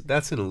that's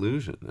an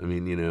illusion. I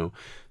mean,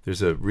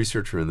 there's a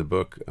researcher in the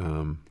book,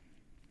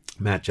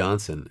 Matt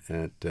Johnson,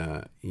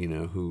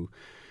 who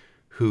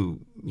who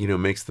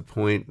makes the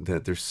point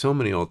that there's so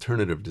many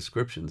alternative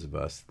descriptions of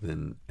us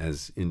than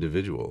as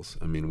individuals.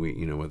 I mean, we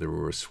whether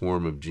we're a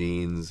swarm of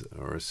genes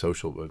or a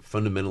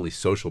fundamentally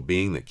social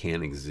being that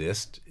can't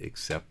exist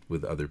except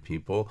with other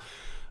people,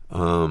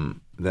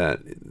 that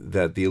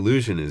the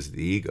illusion is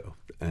the ego,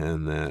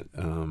 and that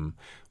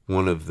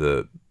one of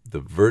the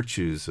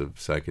virtues of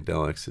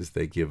psychedelics is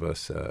they give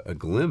us a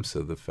glimpse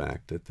of the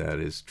fact that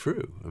is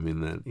true. I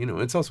mean, that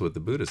it's also what the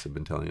Buddhists have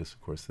been telling us,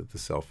 of course, that the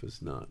self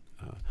is not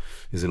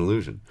is an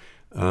illusion.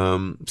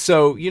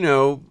 So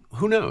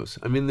who knows?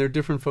 I mean, there are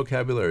different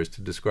vocabularies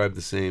to describe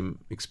the same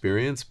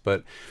experience,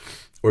 but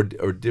or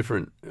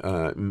different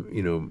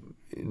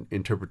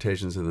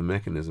interpretations of the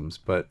mechanisms.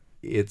 But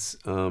it's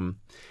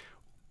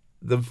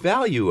the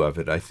value of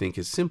it, I think,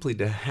 is simply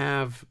to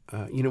have,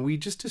 we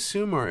just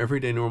assume our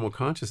everyday normal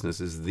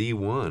consciousness is the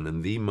one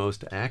and the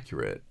most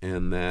accurate,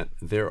 and that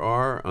there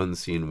are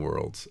unseen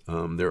worlds,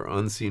 there are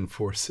unseen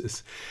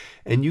forces,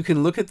 and you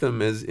can look at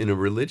them as in a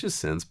religious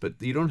sense, but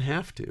you don't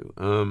have to.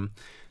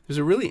 There's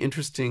a really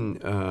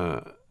interesting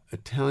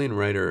Italian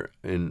writer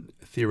and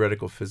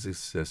theoretical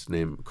physicist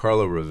named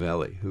Carlo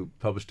Rovelli, who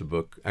published a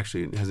book,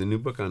 actually has a new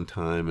book on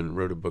time, and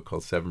wrote a book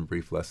called 7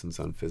 Brief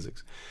Lessons on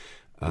Physics.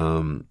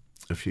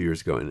 A few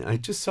years ago, and I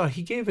just saw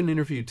he gave an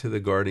interview to The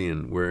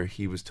Guardian where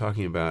he was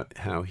talking about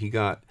how he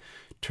got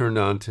turned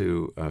on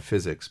to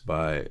physics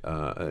by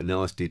an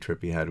LSD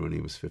trip he had when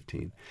he was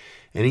 15,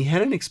 and he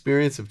had an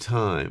experience of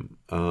time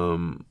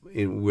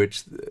in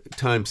which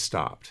time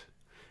stopped,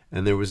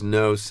 and there was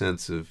no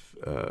sense of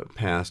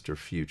past or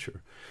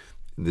future.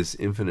 This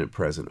infinite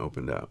present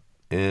opened up,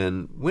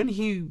 and when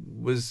he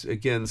was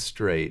again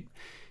straight,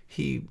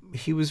 he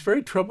was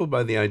very troubled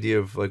by the idea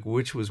of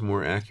which was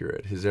more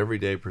accurate, his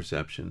everyday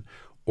perception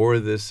or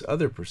this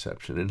other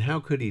perception, and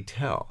how could he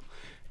tell?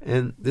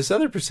 And this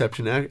other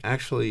perception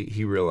actually,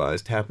 he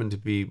realized, happened to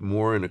be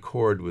more in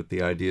accord with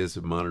the ideas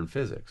of modern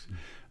physics,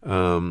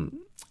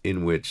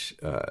 in which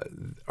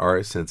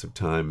our sense of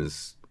time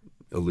is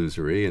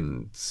illusory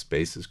and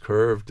space is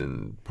curved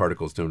and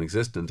particles don't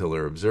exist until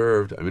they're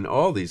observed. I mean,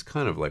 all these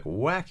kind of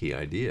wacky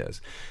ideas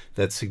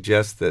that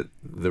suggest that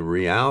the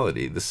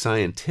reality, the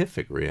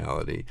scientific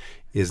reality,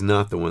 is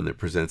not the one that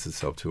presents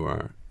itself to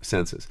our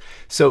senses.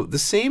 So the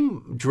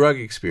same drug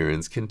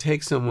experience can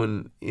take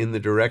someone in the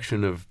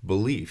direction of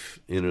belief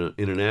in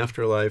an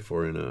afterlife,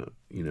 or in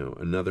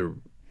another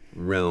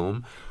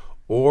realm,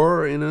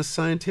 or in a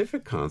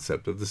scientific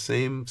concept of the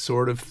same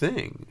sort of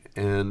thing.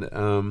 And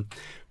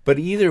but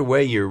either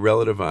way, you're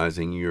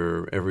relativizing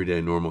your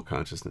everyday normal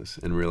consciousness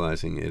and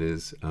realizing it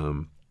is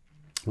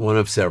one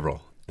of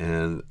several,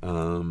 and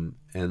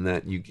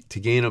that to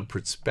gain a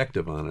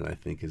perspective on it, I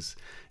think, is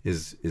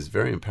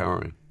very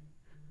empowering,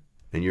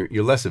 and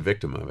you're less a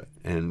victim of it,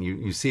 and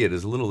you see it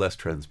as a little less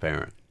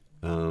transparent.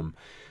 One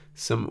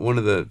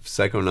of the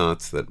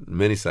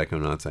many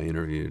psychonauts I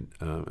interviewed,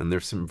 and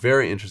there's some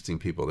very interesting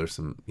people. There's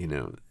some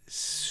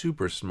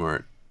super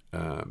smart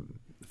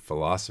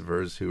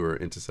philosophers who are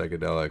into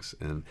psychedelics,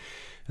 and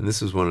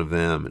this was one of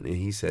them. And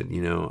he said,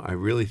 I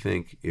really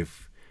think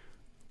if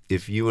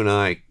you and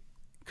I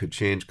could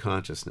change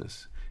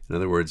consciousness, in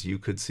other words, you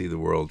could see the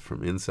world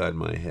from inside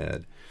my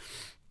head,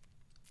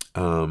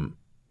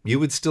 you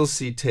would still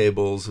see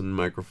tables and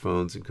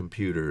microphones and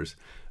computers,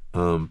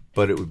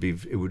 but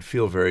it would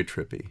feel very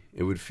trippy.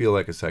 It would feel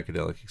like a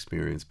psychedelic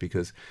experience,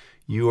 because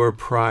your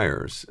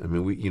priors, I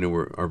mean,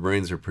 our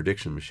brains are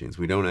prediction machines.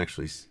 We don't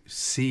actually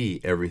see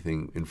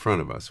everything in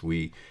front of us.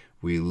 We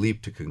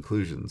leap to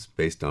conclusions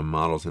based on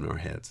models in our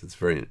heads. It's a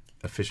very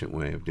efficient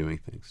way of doing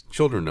things.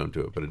 Children don't do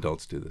it, but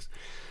adults do this.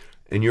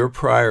 And your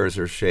priors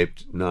are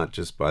shaped not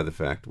just by the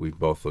fact we've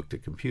both looked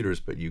at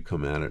computers, but you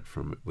come at it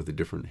with a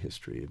different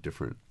history, a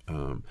different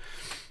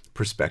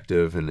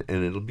perspective, and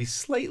it'll be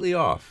slightly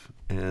off,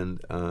 and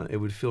it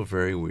would feel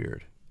very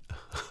weird.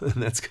 And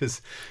that's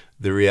because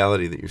the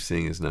reality that you're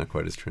seeing is not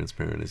quite as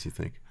transparent as you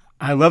think.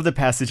 I love the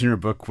passage in your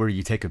book where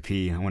you take a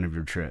pee on one of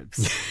your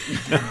trips,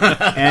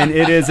 and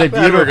it is a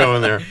beautiful. We're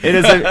going there.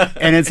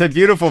 It's a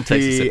beautiful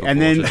pee,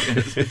 and then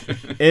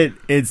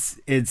it's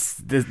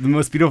the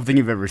most beautiful thing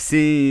you've ever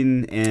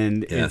seen,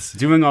 and it's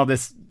doing all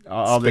this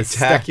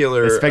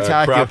spectacular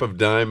crop of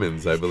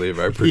diamonds. I believe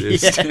I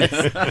produced.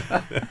 Yes.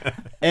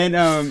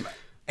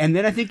 And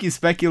then I think you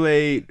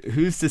speculate,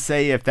 who's to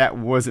say if that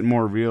wasn't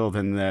more real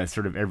than the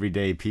sort of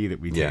everyday pee that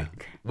we take? Yeah.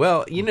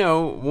 Well,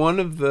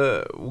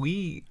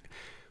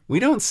 we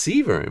don't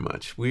see very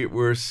much.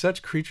 We're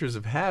such creatures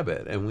of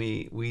habit, and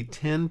we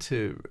tend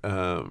to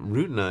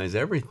routinize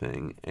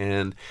everything.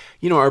 And,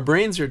 our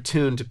brains are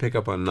tuned to pick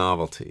up on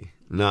novelty,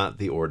 not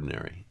the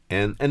ordinary.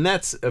 And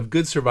that's a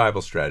good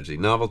survival strategy.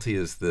 Novelty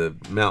is the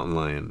mountain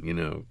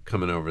lion,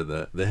 coming over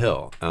the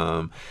hill.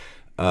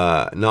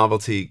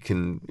 Novelty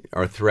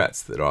are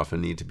threats that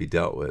often need to be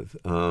dealt with.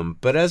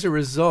 But as a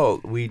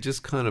result, we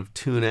just kind of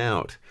tune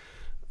out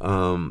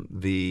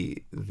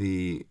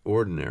the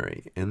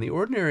ordinary, and the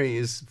ordinary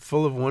is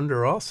full of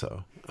wonder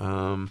also.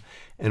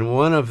 And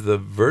one of the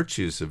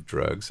virtues of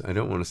drugs, I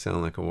don't want to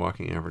sound like a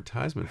walking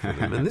advertisement for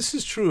them, and this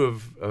is true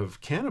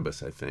of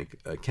cannabis, I think.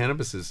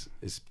 Cannabis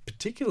is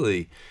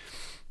particularly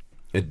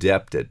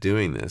adept at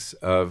doing this,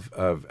 of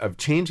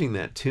changing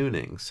that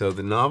tuning. So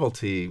the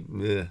novelty,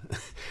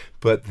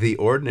 but the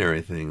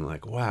ordinary thing,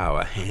 like, wow,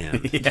 a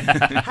hand.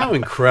 How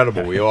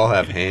incredible we all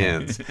have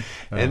hands.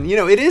 And,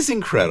 it is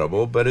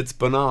incredible, but it's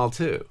banal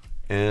too.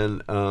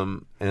 And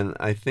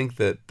I think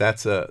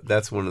that's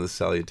one of the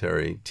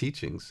salutary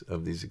teachings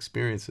of these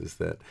experiences,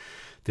 that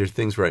there's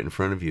things right in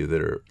front of you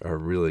that are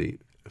really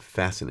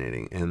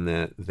fascinating, and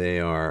that they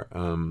are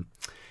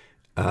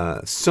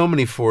so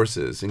many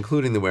forces,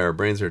 including the way our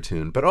brains are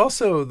tuned, but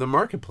also the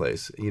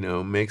marketplace,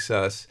 makes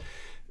us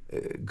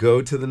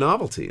go to the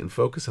novelty and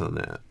focus on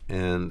that.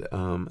 And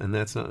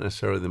that's not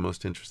necessarily the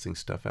most interesting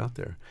stuff out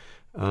there.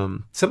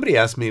 Somebody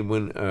asked me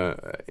when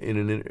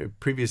in a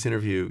previous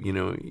interview,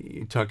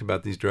 you talked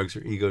about these drugs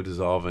are ego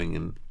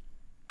dissolving,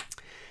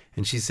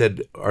 and she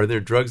said, "Are there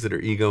drugs that are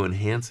ego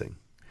enhancing?"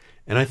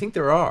 And I think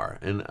there are,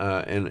 and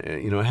I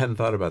hadn't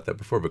thought about that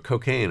before. But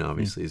cocaine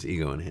obviously is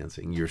ego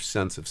enhancing. Your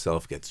sense of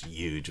self gets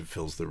huge; it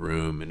fills the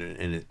room, and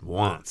it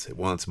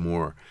wants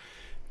more.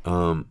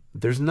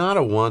 There's not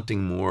a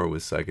wanting more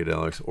with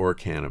psychedelics or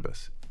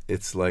cannabis.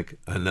 It's like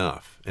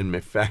enough, and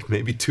in fact,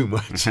 maybe too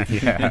much.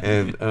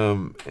 And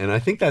I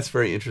think that's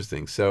very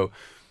interesting. So,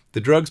 the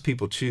drugs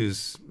people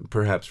choose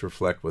perhaps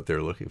reflect what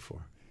they're looking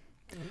for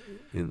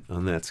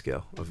on that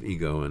scale of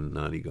ego and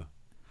not ego.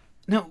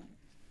 Now,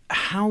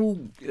 how?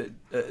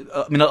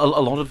 A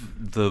lot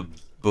of the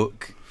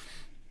book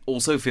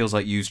also feels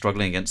like you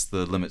struggling against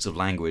the limits of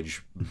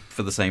language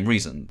for the same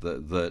reason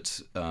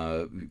that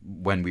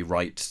when we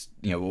write,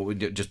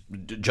 just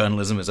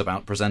journalism is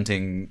about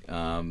presenting.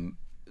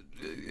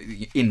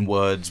 In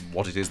words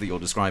what it is that you're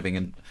describing,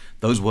 and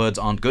those words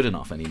aren't good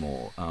enough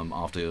anymore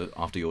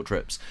after your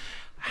trips.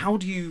 How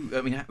do you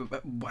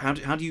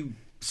how do you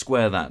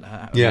square that?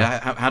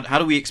 How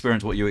do we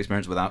experience what you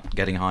experience without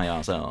getting high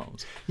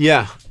ourselves?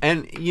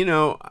 And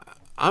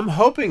I'm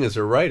hoping as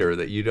a writer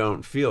that you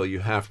don't feel you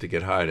have to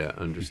get high to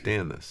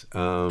understand this.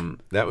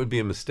 That would be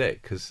a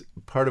mistake, because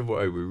part of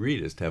why we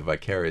read is to have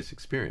vicarious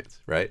experience,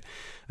 right?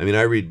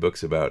 I read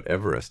books about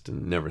Everest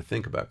and never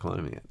think about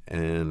climbing it.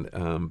 And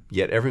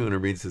yet everyone who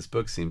reads this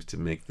book seems to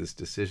make this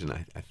decision.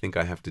 I think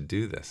I have to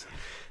do this.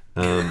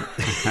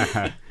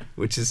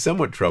 Which is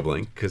somewhat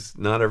troubling, because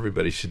not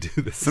everybody should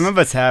do this. Some of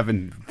us have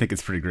and think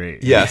it's pretty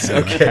great. Yes,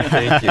 okay,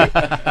 thank you.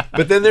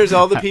 But then there's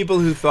all the people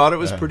who thought it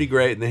was pretty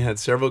great, and they had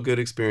several good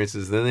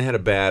experiences, then they had a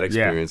bad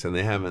experience, and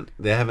they haven't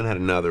had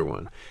another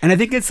one. And I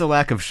think it's a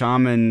lack of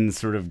shaman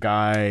sort of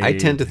guide. I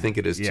tend to think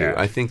it is too.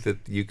 I think that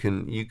you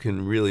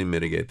can really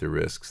mitigate the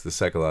risks, the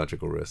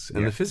psychological risks.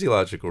 And the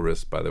physiological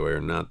risks, by the way, are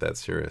not that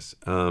serious.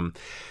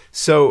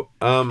 So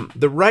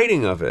the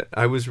writing of it,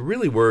 I was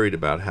really worried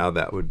about how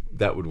that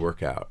would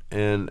work out.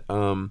 And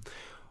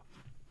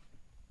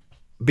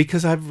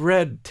because I've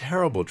read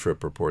terrible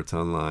trip reports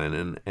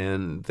online,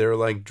 and they're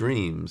like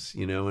dreams,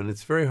 and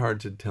it's very hard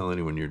to tell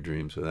anyone your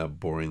dreams without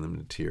boring them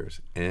to tears.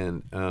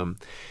 And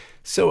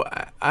so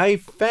I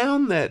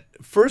found that,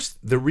 first,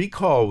 the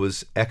recall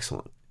was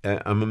excellent.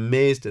 I'm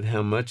amazed at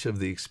how much of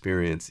the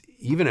experience,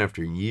 even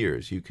after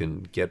years, you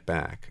can get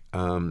back.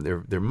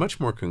 They're much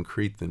more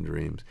concrete than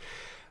dreams.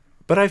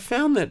 But I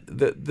found that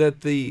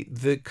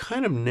the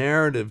kind of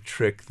narrative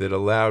trick that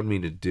allowed me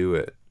to do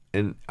it,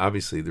 and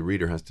obviously the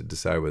reader has to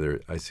decide whether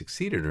I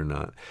succeeded or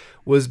not,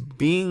 was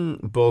being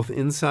both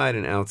inside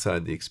and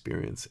outside the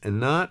experience, and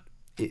not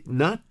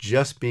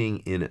just being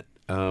in it,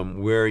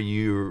 where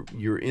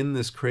you're in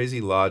this crazy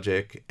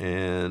logic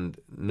and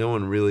no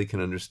one really can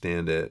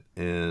understand it,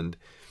 and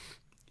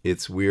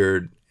it's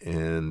weird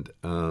and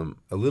a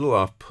little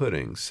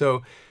off-putting.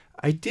 So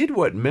I did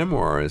what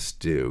memoirists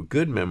do,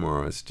 good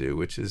memoirists do,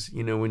 which is,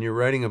 when you're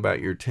writing about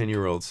your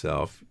 10-year-old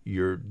self,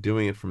 you're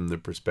doing it from the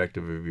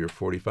perspective of your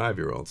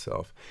 45-year-old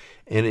self.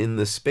 And in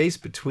the space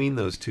between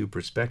those two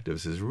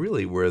perspectives is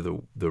really where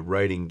the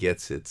writing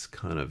gets its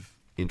kind of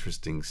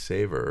interesting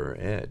savor or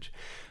edge.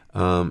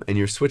 And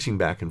you're switching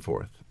back and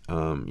forth.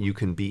 You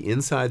can be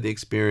inside the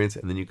experience,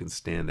 and then you can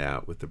stand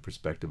out with the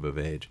perspective of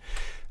age.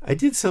 I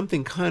did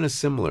something kind of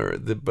similar,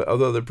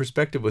 although the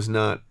perspective was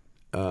not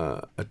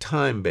a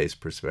time-based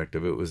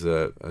perspective. It was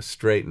a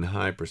straight and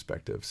high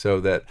perspective, so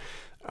that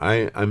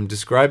I'm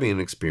describing an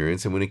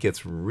experience, and when it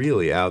gets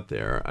really out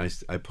there,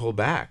 I pull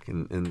back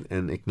and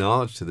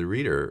acknowledge to the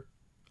reader,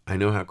 I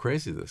know how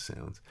crazy this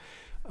sounds.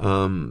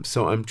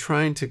 So I'm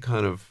trying to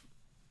kind of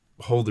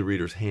hold the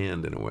reader's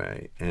hand in a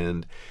way,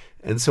 and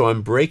so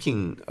I'm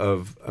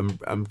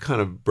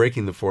kind of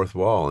breaking the fourth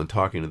wall and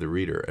talking to the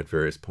reader at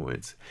various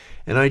points.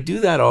 And I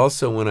do that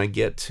also when I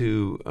get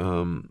to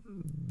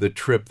the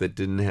trip that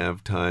didn't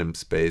have time,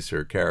 space,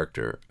 or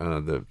character,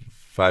 the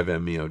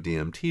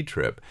 5-MeO-DMT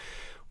trip,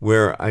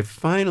 where I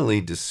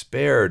finally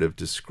despaired of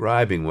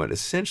describing what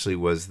essentially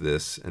was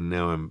this, and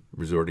now I'm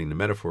resorting to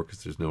metaphor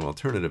because there's no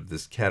alternative,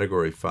 this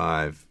Category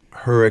 5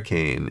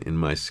 hurricane in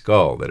my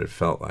skull that it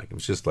felt like. It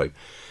was just like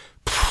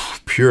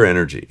pure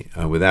energy,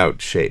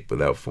 without shape,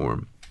 without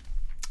form.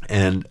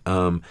 And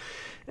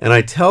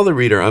I tell the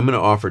reader I'm going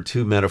to offer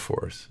 2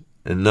 metaphors,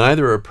 and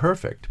neither are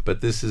perfect,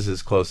 but this is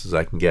as close as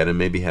I can get, and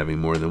maybe having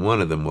more than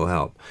one of them will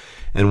help.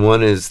 And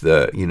one is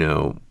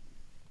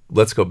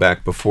let's go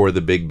back before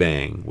the Big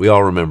Bang. We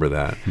all remember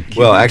that.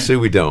 Well, actually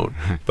we don't,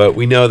 but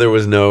we know there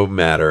was no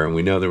matter, and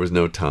we know there was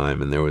no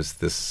time, and there was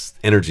this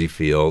energy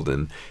field,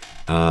 and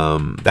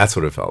that's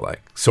what it felt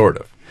like, sort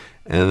of.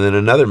 And then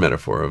another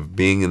metaphor of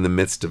being in the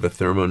midst of a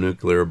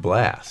thermonuclear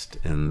blast,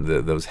 and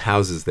those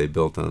houses they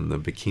built on the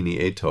Bikini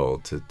Atoll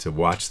to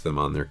watch them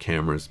on their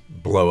cameras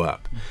blow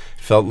up.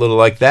 Felt a little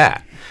like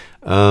that.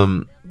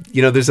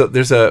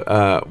 There's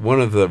a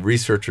one of the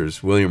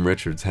researchers, William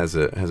Richards, has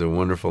a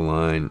wonderful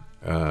line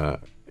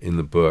in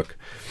the book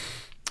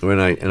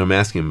and I'm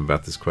asking him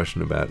about this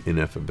question about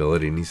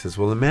ineffability, and he says,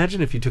 well,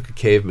 imagine if you took a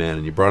caveman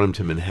and you brought him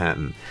to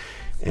Manhattan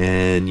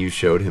and you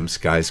showed him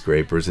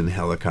skyscrapers and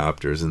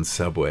helicopters and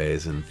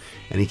subways, and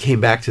he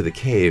came back to the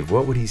cave.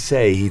 What would he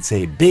say? He'd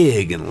say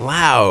big and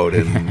loud,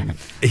 and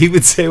he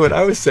would say what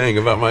I was saying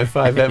about my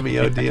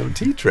 5-MeO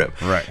DMT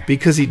trip, right?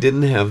 Because he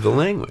didn't have the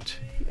language.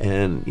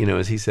 And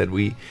as he said,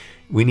 we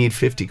need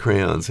 50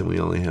 crayons and we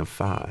only have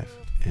 5.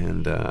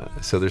 And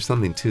so there's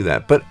something to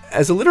that. But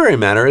as a literary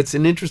matter, it's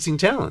an interesting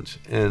challenge,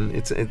 and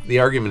the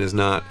argument is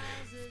not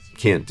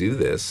can't do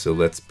this, so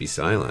let's be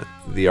silent.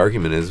 The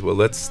argument is, well,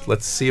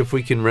 let's see if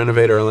we can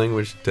renovate our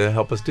language to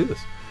help us do this.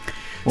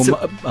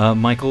 Well,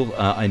 Michael,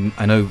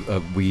 I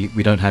know we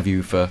don't have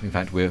you for. In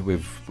fact,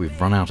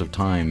 we've run out of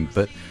time.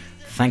 But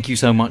thank you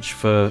so much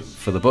for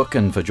the book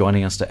and for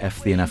joining us to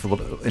F the Ineffable,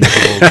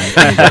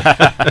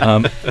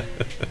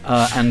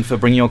 and for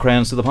bringing your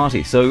crayons to the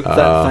party. So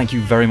thank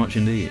you very much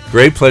indeed.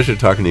 Great pleasure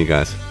talking to you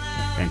guys.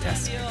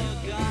 Fantastic.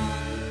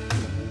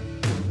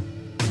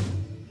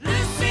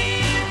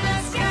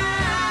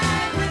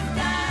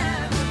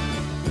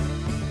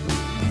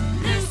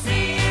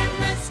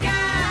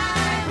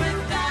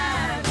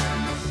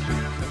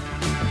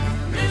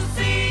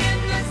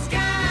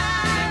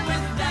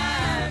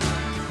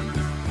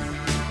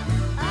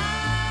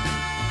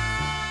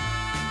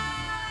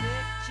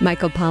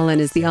 Michael Pollan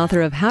is the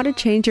author of How to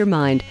Change Your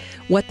Mind,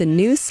 What the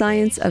New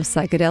Science of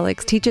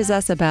Psychedelics Teaches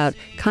Us About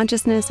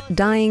Consciousness,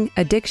 Dying,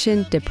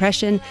 Addiction,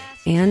 Depression,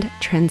 and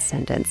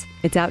Transcendence.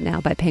 It's out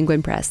now by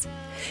Penguin Press.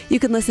 You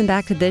can listen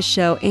back to this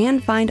show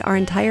and find our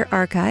entire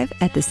archive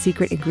at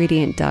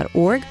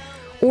thesecretingredient.org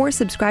or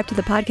subscribe to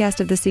the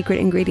podcast of The Secret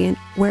Ingredient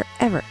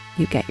wherever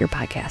you get your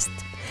podcasts.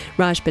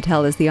 Raj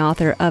Patel is the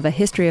author of A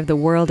History of the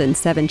World in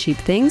 7 Cheap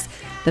Things,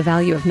 The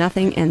Value of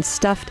Nothing, and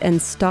Stuffed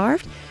and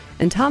Starved.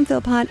 And Tom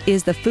Philpott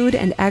is the food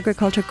and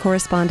agriculture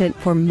correspondent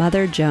for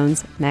Mother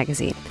Jones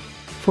magazine.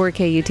 For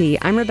KUT,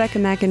 I'm Rebecca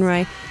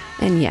McEnroy,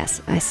 and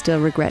yes, I still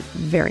regret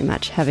very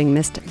much having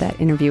missed that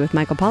interview with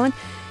Michael Pollan.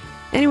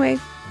 Anyway,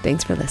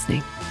 thanks for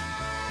listening.